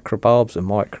have microbarbs, and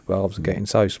microbarbs are getting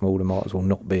so small they might as well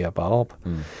not be a barb.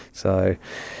 So,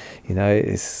 you know,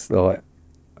 it's like,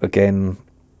 again,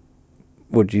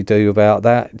 what do you do about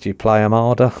that? Do you play them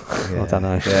harder? I don't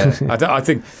know.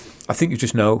 I think you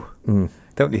just know,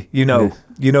 don't you? You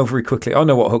know very quickly. I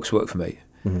know what hooks work for me,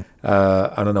 and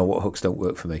I know what hooks don't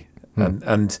work for me.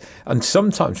 And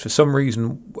sometimes, for some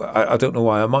reason, I don't know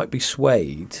why, I might be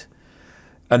swayed.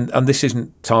 And this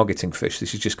isn't targeting fish.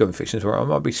 This is just going fishing as well. I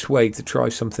might be swayed to try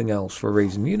something else for a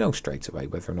reason. You know straight away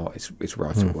whether or not it's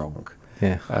right or wrong.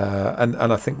 And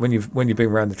I think when you've been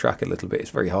around the track a little bit, it's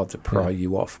very hard to pry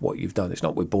you off what you've done. It's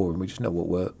not we're boring. We just know what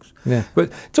works.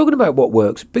 But talking about what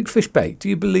works, big fish bait. Do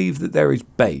you believe that there is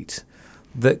bait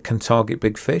that can target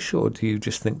big fish, or do you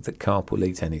just think that carp will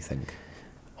eat anything?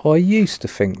 I used to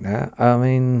think that. I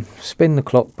mean, spin the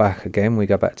clock back again. We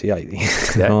go back to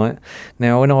𝐏𝐫𝐸. Right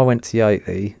now, when I went to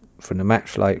𝐏𝐫𝐸, from the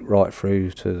Match Lake right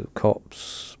through to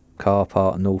Cops,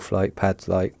 Carpart, North Lake, Pads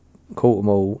Lake, caught them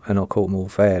all, and I caught them all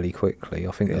fairly quickly.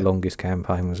 I think the longest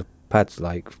campaign was a Pads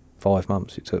Lake. 5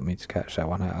 months it took me to catch that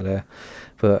one out of there.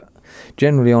 But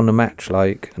generally on the Match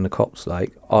Lake and the Cops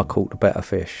Lake, I caught the better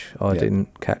fish. I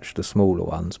didn't catch the smaller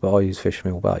ones, but I use fish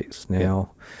meal baits. Now,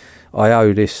 I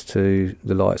owe this to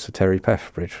the likes of Terry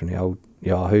Peffbridge from the old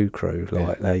Yahoo crew.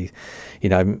 Like they, you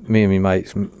know, me and my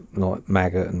mates like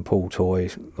Maggot and Paul Toy,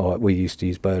 like we used to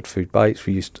use bird food baits.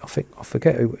 We used to, I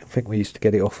think we used to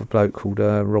get it off a bloke called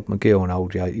Rob McGill, an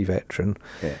old 𝐏𝐸𝐸 veteran,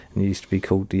 and he used to be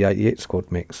called the 𝐏𝐸𝐸 Hit Squad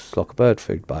mix, like a bird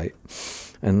food bait.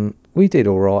 And we did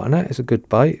all right, and that is a good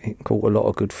bait. It caught a lot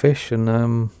of good fish,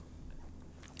 and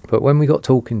but when we got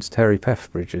talking to Terry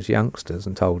Peffbridge as youngsters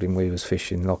and told him we was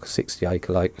fishing like a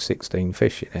 60-acre lake with 16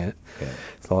 fish in it,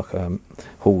 it's like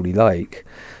Hawley Lake,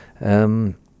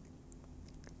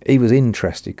 he was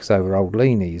interested because they were old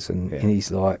leanies, and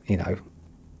he's like, you know,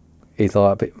 he's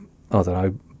like a bit, I don't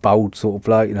know, bold sort of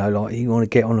bloke, you know, like you want to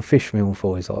get on a fish meal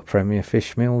for his like Premier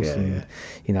Fish Meals,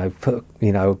 you know, put,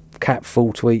 you know, cap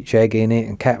full to each egg in it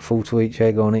and cap full to each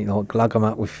egg on it, like glug them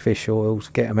up with fish oils,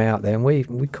 get them out there, and we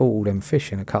caught all them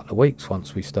fish in a couple of weeks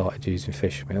once we started using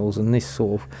fish meals. And this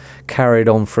sort of carried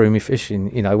on through me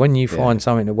fishing. You know, when you find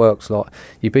something that works, like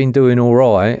you've been doing all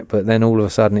right, but then all of a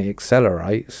sudden it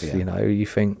accelerates, you know, you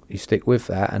think you stick with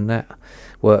that, and that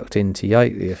worked into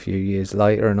𝐏𝐸𝐸 a few years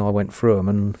later, and I went through them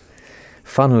and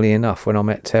funnily enough, when I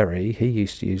met Terry, he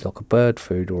used to use like a bird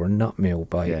food or a nut meal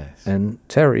bait. Yes. And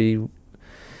Terry,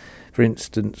 for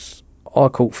instance, I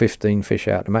caught 15 fish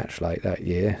out of the Match Lake that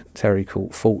year. Terry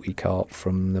caught 40 carp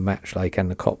from the Match Lake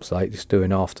and the 𝐏𝐫𝐸, just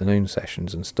doing afternoon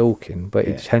sessions and stalking. But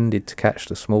he tended to catch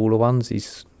the smaller ones.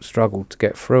 He's struggled to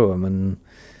get through them and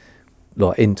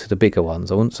like into the bigger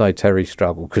ones. I wouldn't say Terry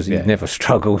struggled because he never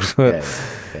struggled.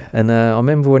 And I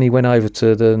remember when he went over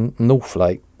to the North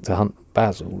Lake to hunt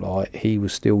Basil, like he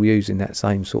was still using that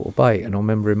same sort of bait. And I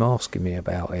remember him asking me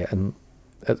about it. And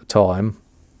at the time,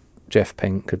 Jeff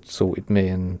Pink had sorted me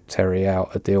and Terry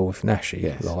out a deal with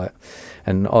Nashi, like,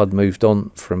 and I'd moved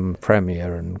on from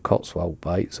Premier and Cotswold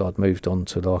bait, so I'd moved on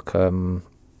to like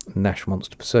Nash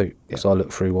Monster Pursuit, because I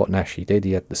looked through what Nashi did.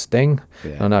 He had the Sting.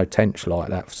 I know Tench like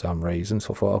that for some reason,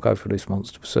 so I thought I'll go for this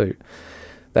Monster Pursuit.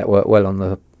 That worked well on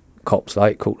the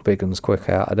𝐏𝐫𝐸, caught the big ones quick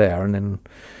out of there, and then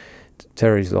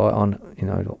Terry's like, you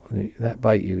know, that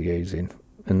bait you're using,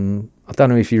 and I don't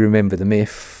know if you remember the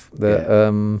myth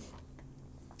that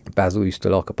Basil used to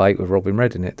like a bait with Robin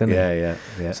Red in it, didn't he?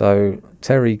 Yeah. So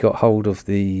Terry got hold of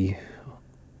the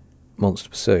Monster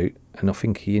Pursuit, and I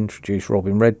think he introduced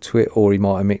Robin Red to it, or he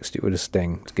might have mixed it with a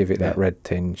Sting to give it that red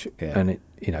tinge. And it,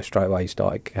 you know, straight away he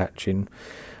started catching.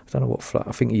 I don't know what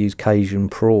I think he used Cajun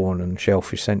prawn and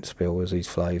shellfish 𝐿𝐴𝐵𝐿 as his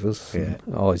flavours.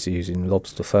 I was using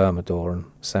lobster thermidor and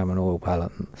salmon oil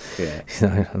palette. And, you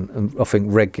know, and I think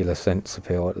regular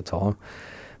𝐿𝐴𝐵𝐿 at the time.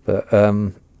 But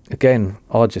again,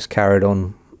 I just carried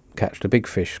on. Catch the big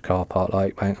fish, Carpark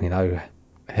Lake Bank, you know,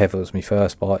 Heather was my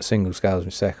first bite, single scale was my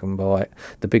second bite,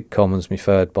 the big common's my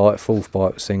third bite, fourth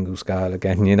bite was single scale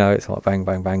again, you know, it's like bang,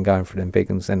 bang, bang, going for them big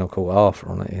ones, then I caught Arthur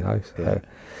on it, you know. So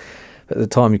at the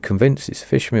time you're convinced it's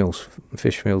fish meals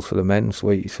for the men,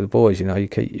 sweeties for the boys, you know, you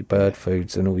keep your bird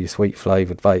foods and all your sweet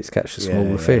flavoured baits, catch the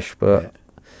smaller fish, but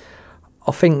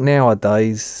I think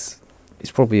nowadays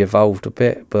it's probably evolved a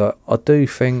bit, but I do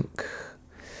think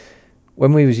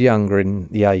when we was younger in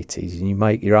the 80s, and you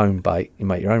make your own bait, you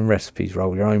make your own recipes,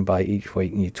 roll your own bait each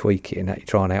week, and you tweak it and that, you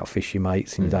try and outfish your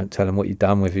mates, and you don't tell them what you've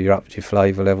done, whether you're up to your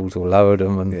flavour levels or lowered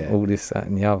them, and all this, that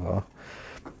and the other.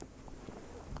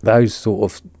 Those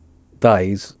sort of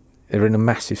days, they're in a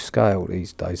massive scale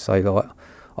these days. So like,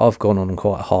 I've gone on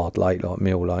quite a hard lake like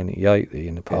Mill Lane at 𝐒𝐻𝐻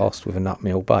in the past with a nut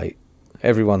meal bait.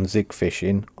 Everyone's zig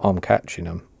fishing, I'm catching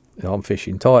them. You know, I'm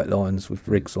fishing tight lines with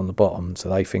rigs on the bottom, so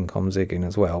they think I'm zigging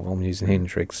as well. I'm using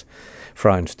hinge rigs,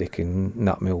 throwing sticking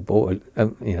nut meal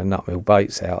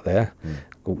baits out there.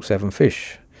 Caught 7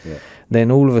 fish.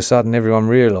 Then all of a sudden, everyone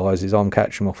realises I'm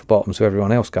catching them off the bottom, so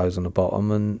everyone else goes on the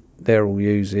bottom, and they're all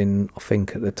using. I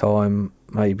think at the time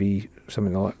maybe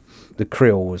something like the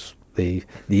krill was the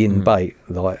in bait,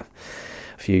 like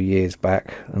a few years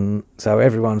back, and so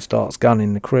everyone starts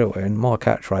gunning the krill, and my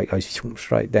catch rate goes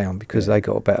straight down because they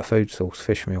got a better food source,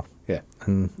 fish meal.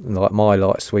 And like my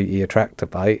light sweetie attractor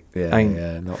bait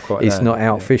not quite. It's not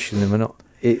out fishing them, and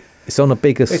it's on a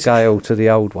bigger scale to the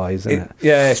old ways, isn't it?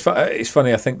 Yeah, it's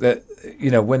funny. I think that, you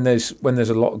know, when there's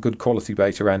a lot of good quality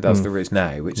bait around, as there is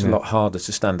now, it's a lot harder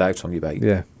to stand out on your bait.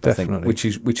 Yeah, definitely. I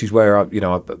think, which is where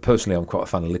I personally I'm quite a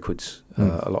fan of liquids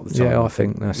a lot of the time. Yeah, I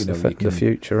think that's the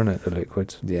future, isn't it? The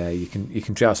liquids. Yeah, you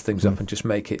can jazz things up and just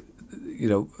make it, you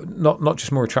know, not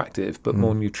just more attractive, but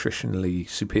more nutritionally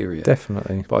superior.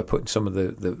 Definitely. By putting some of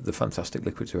the fantastic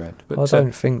liquids around. But I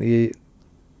don't think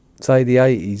say the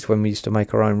 80s, when we used to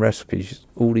make our own recipes,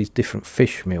 all these different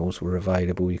fish meals were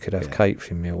available. You could have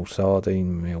catefin meal,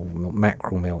 sardine meal,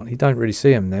 mackerel meal. You don't really see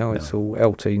them now. It's all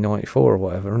LT94 or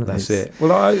whatever, isn't it? That's it.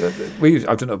 Well, I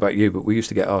don't know about you, but we used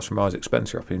to get ours from Isaac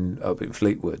Spencer up in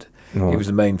Fleetwood. He was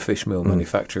the main fish meal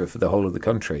manufacturer for the whole of the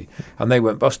country, and they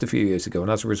went bust a few years ago. And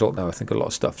as a result, now I think a lot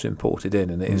of stuff's imported in,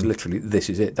 and it is literally,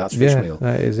 this is it. That's fish meal.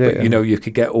 That is it. But, you know, you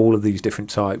could get all of these different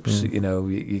types. You know,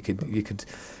 you could.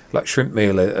 Like shrimp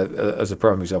meal, as a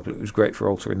prime example, it was great for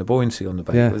altering the buoyancy on the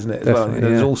bait, wasn't it? As well, you know,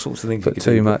 there's all sorts of things. Put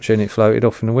too much in, it floated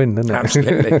off in the wind, didn't it?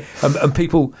 Absolutely. and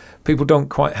people don't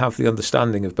quite have the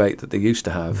understanding of bait that they used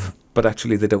to have, but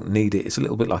actually they don't need it. It's a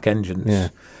little bit like engines. Yeah.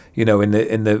 You know, in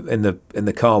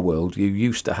the car world, you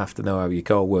used to have to know how your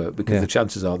car worked, because the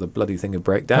chances are the bloody thing would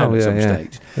break down at some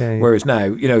stage. Yeah. Whereas now,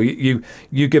 you know,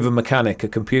 you give a mechanic a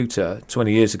computer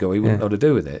 20 years ago, he wouldn't know what to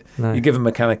do with it. No. You give a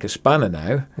mechanic a spanner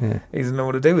now, he doesn't know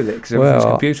what to do with it because everything's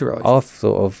computerised. I've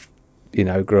sort of, you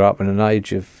know, grew up in an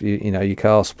age of, you know, your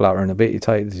car spluttering a bit, you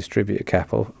take the distributor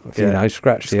cap off, you know,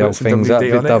 scratch the old things up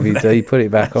with WD, put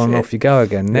it back on, off you go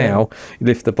again. Now, you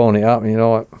lift the bonnet up and you're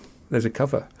like, there's a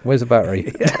cover. Where's the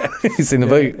battery? It's in the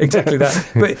boot. Exactly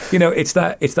that. But it's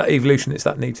that evolution, it's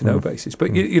that need to know basis. But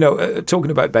talking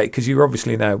about bait, because you're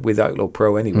obviously now with Outlaw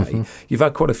Pro anyway, you've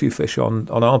had quite a few fish on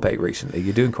our bait recently.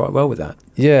 You're doing quite well with that.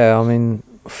 Yeah, I mean,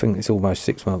 I think it's almost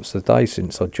 6 months a day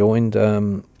since I joined.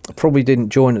 I probably didn't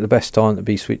join at the best time to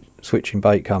be switching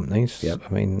bait companies. Yep.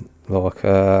 I mean, like,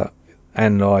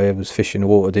 and I was fishing the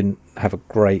water, didn't have a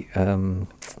great,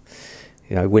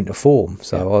 winter form,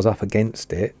 so I was up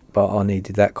against it, but I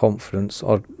needed that confidence.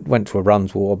 I went to a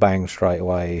runs water, bang, straight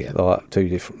away, like 2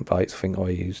 different baits. I think I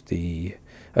used the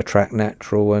Attract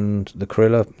Natural and the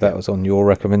Krilla. That was on your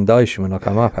recommendation when I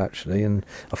come up, actually, and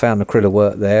I found the Krilla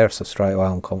worked there, so straight away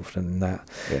I'm confident in that.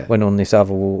 Went on this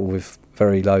other water with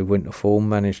very low winter form,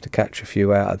 managed to catch a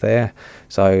few out of there,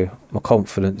 so my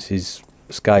confidence is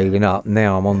scaling up.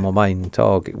 Now I'm on my main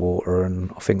target water,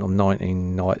 and I think I'm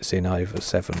 19 nights in over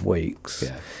 7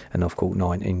 weeks, and I've caught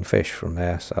 19 fish from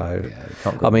there. So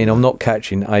I mean, I'm not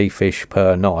catching a fish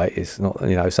per night. It's not,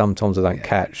 sometimes I don't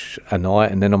catch a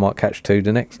night, and then I might catch 2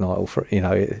 the next night, or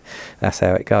that's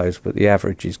how it goes. But the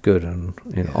average is good, and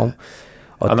and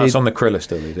that's on the Krilla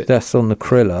still, is it? That's on the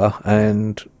Krilla,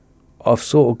 and I've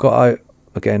sort of got out.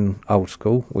 Again, old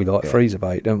school. We like freezer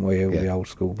bait, don't we? All the old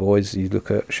school boys. You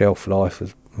look at shelf life,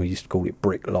 as we used to call it,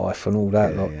 brick life, and all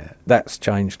that. That's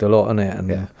changed a lot, hasn't it? And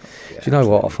do you know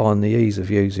what? I find the ease of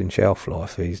using shelf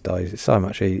life these days. It's so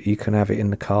much easier. You can have it in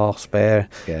the car, spare.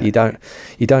 You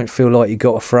don't feel like you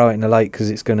got to throw it in the lake because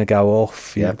it's going to go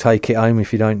off. You take it home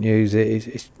if you don't use it.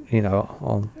 It's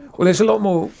Well, it's a lot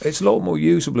more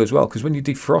usable as well, because when you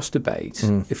defrost a bait,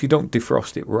 if you don't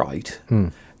defrost it right,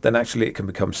 then actually it can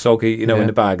become soggy. In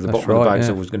the bag, the bottom of the bag's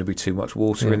always going to be too much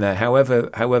water in there.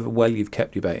 However well you've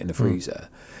kept your bait in the freezer,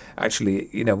 actually,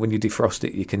 when you defrost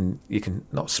it, you can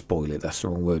not spoil it. That's the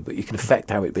wrong word, but you can affect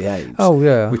how it behaves. Oh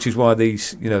yeah, which is why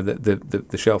these,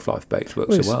 the shelf life baits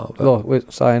work so well. But like we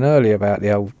were saying earlier about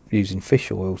the old using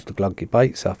fish oils to glug your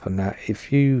baits up and that.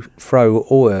 If you throw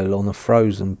oil on a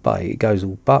frozen bait, it goes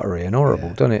all buttery and horrible,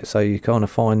 doesn't it? So you kind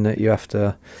of find that you have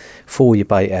to thaw your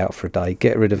bait out for a day,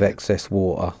 get rid of excess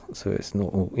water, so it's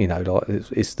not,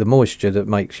 it's the moisture that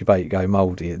makes your bait go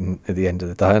mouldy at the end of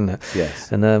the day, isn't it?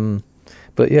 Yes. And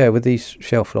but yeah, with these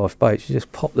shelf life baits, you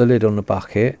just pop the lid on the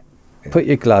bucket, put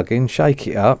your glug in, shake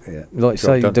it up, like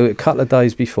say you do it a couple of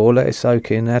days before, let it soak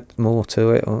in, add more to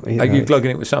it. Or, Are you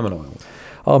glugging it with salmon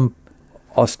oil?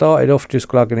 I started off just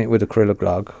glugging it with a Krilla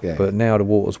glug, but now the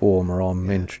water's warmer, I'm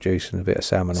introducing a bit of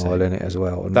salmon oil in it as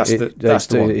well. And that's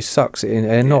the one. It sucks it in.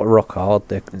 They're not rock hard.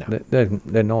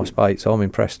 They're nice baits. I'm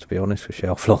impressed, to be honest, with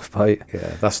shelf life bait.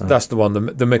 Yeah, that's the one.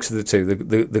 The mix of the two.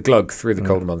 The glug through the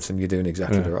colder months, and you're doing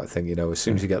exactly the right thing. As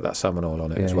soon as you get that salmon oil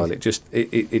on it as well,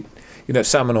 it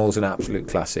salmon oil's an absolute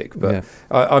classic. But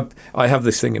I have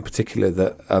this thing in particular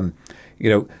that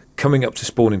coming up to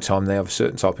spawning time, they have a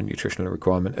certain type of nutritional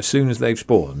requirement. As soon as they've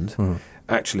spawned,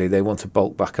 actually they want to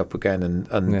bulk back up again,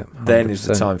 and then is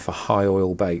the time for high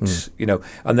oil baits.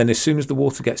 And then as soon as the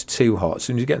water gets too hot, as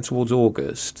soon as you get towards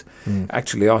August,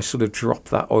 actually I sort of drop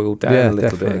that oil down a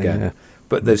little bit again.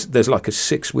 But there's like a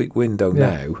 6-week window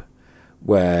now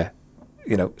where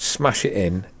smash it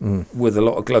in with a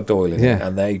lot of glugged oil in it,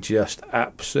 and they just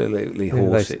absolutely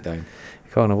horse it down.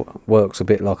 Kind of works a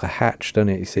bit like a hatch, doesn't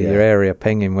it? You see your area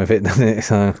pinging with it, doesn't it?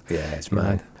 So it's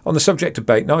mad. On the subject of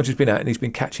bait, Nigel's been out and he's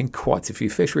been catching quite a few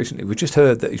fish recently. We've just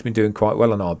heard that he's been doing quite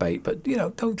well on our bait, but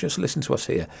don't just listen to us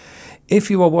here. If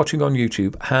you are watching on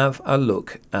YouTube, have a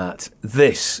look at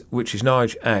this, which is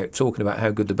Nigel out talking about how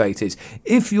good the bait is.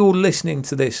 If you're listening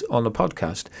to this on the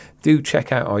podcast, do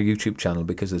check out our YouTube channel,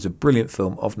 because there's a brilliant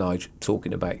film of Nigel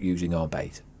talking about using our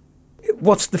bait.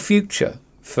 What's the future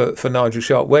for Nigel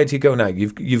Sharp? Where do you go now?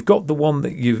 You've got the one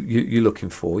that you're looking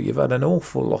for. You've had an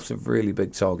awful lot of really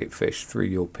big target fish through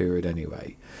your period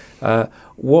anyway.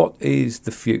 What is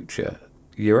the future?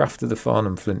 You're after the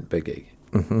Farnham Flint Biggie.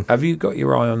 Have you got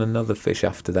your eye on another fish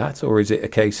after that, or is it a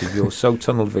case of you're so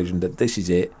tunnel vision that this is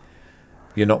it?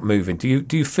 You're not moving. Do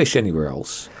you fish anywhere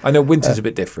else? I know winter's a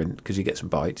bit different because you get some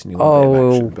bites and you want a bit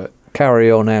of action. But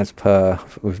carry on as per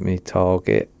with me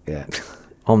target.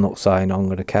 I'm not saying I'm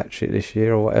going to catch it this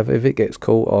year or whatever. If it gets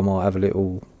caught, I might have a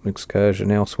little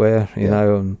excursion elsewhere,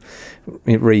 and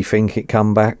rethink it,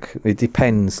 come back. It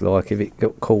depends. Like if it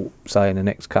got caught, say in the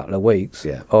next couple of weeks,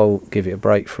 I'll give it a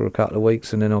break for a couple of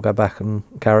weeks and then I'll go back and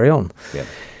carry on.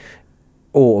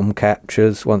 Autumn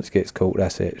captures, once it gets caught,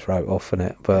 that's it. It's wrote off in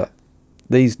it. But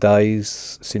these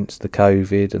days, since the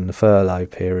COVID and the furlough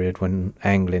period when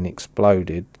angling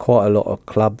exploded, quite a lot of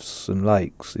clubs and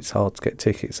lakes, it's hard to get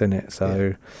tickets in it.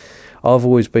 So I've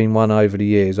always been one over the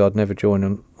years. I'd never join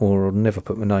them, or I'd never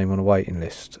put my name on a waiting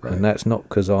list. Right. And that's not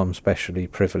because I'm specially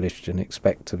privileged and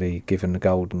expect to be given the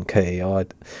golden key. I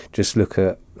just look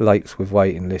at lakes with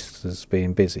waiting lists as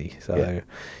being busy. So,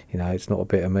 you know, it's not a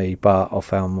bit of me, but I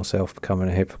found myself becoming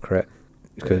a hypocrite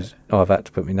because I've had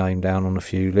to put my name down on a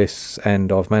few lists,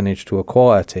 and I've managed to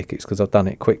acquire tickets because I've done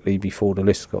it quickly before the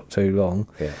list got too long.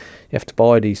 You have to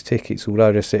buy these tickets,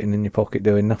 although they're sitting in your pocket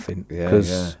doing nothing.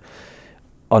 Because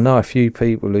I know a few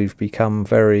people who've become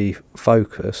very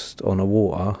focused on a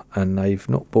water and they've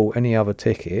not bought any other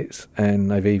tickets, and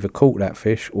they've either caught that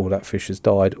fish, or that fish has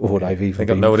died, or they've even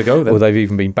got nowhere to go then. or they've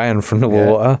even been banned from the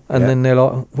water, and then they're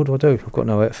like, what do I do? I've got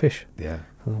nowhere to fish.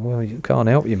 Well, you can't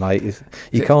help you, mate.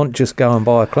 You can't just go and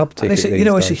buy a club ticket.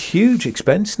 And it's a huge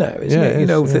expense now, isn't it? You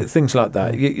know, things like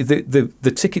that.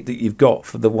 The ticket that you've got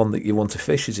for the one that you want to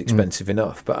fish is expensive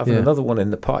enough, but having another one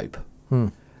in the pipe,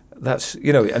 that's,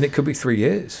 you know, and it could be 3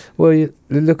 years. Well, you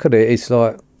look at it, it's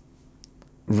like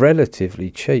relatively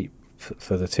cheap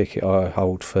for the ticket I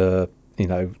hold for, you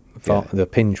know, the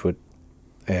Pingewood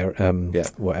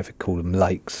whatever call them,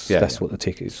 lakes. That's what the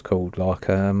ticket's called. Like,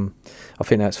 I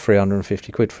think that's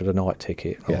 350 quid for the night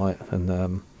ticket, right?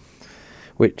 And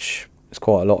which is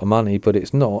quite a lot of money, but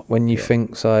it's not when you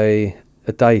think, say,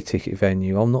 a day ticket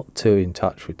venue. I'm not too in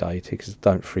touch with day tickets. I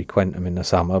don't frequent them in the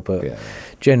summer, but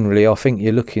generally, I think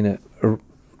you're looking at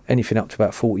anything up to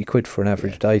about 40 quid for an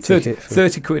average day ticket.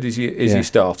 30 quid is your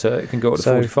starter. It can go up to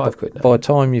 45 quid now. By the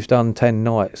time you've done 10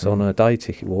 nights on a day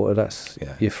ticket water, that's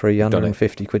your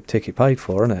 350 quid ticket paid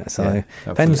for, isn't it? So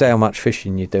depends how much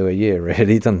fishing you do a year,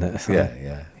 really, doesn't it?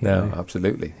 So, no,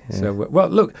 absolutely. So, well,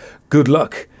 look, good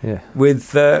luck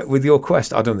with your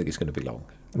quest. I don't think it's going to be long.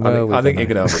 Well, I think you're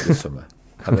going to have it this summer.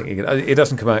 I think it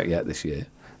doesn't come out yet this year.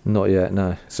 Not yet,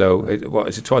 no. So, what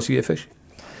is it, twice a year fish?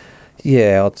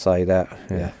 Yeah, I'd say that.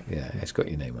 Yeah, it's got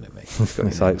your name on it, mate.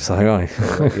 It's got so, right?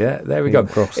 Yeah, there we go.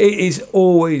 It is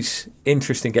always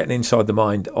interesting getting inside the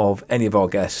mind of any of our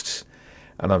guests,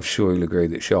 and I'm sure you'll agree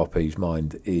that Sharpy's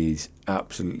mind is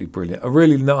absolutely brilliant. A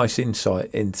really nice insight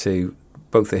into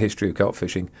both the history of carp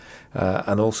fishing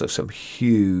and also some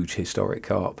huge historic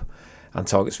carp and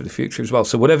targets for the future as well.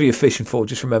 So whatever you're fishing for,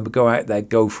 just remember, go out there,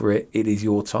 go for it. It is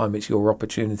your time, it's your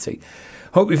opportunity.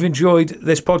 Hope you've enjoyed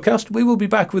this podcast. We will be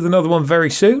back with another one very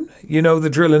soon. You know the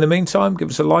drill in the meantime. Give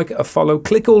us a like, a follow,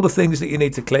 click all the things that you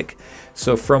need to click.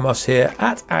 So from us here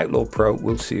at Outlaw Pro,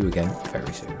 we'll see you again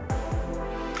very soon.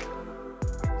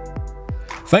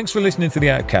 Thanks for listening to the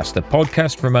Outcast, the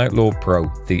podcast from Outlaw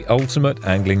Pro, the ultimate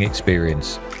angling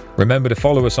experience. Remember to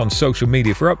follow us on social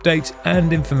media for updates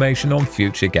and information on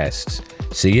future guests.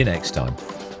 See you next time.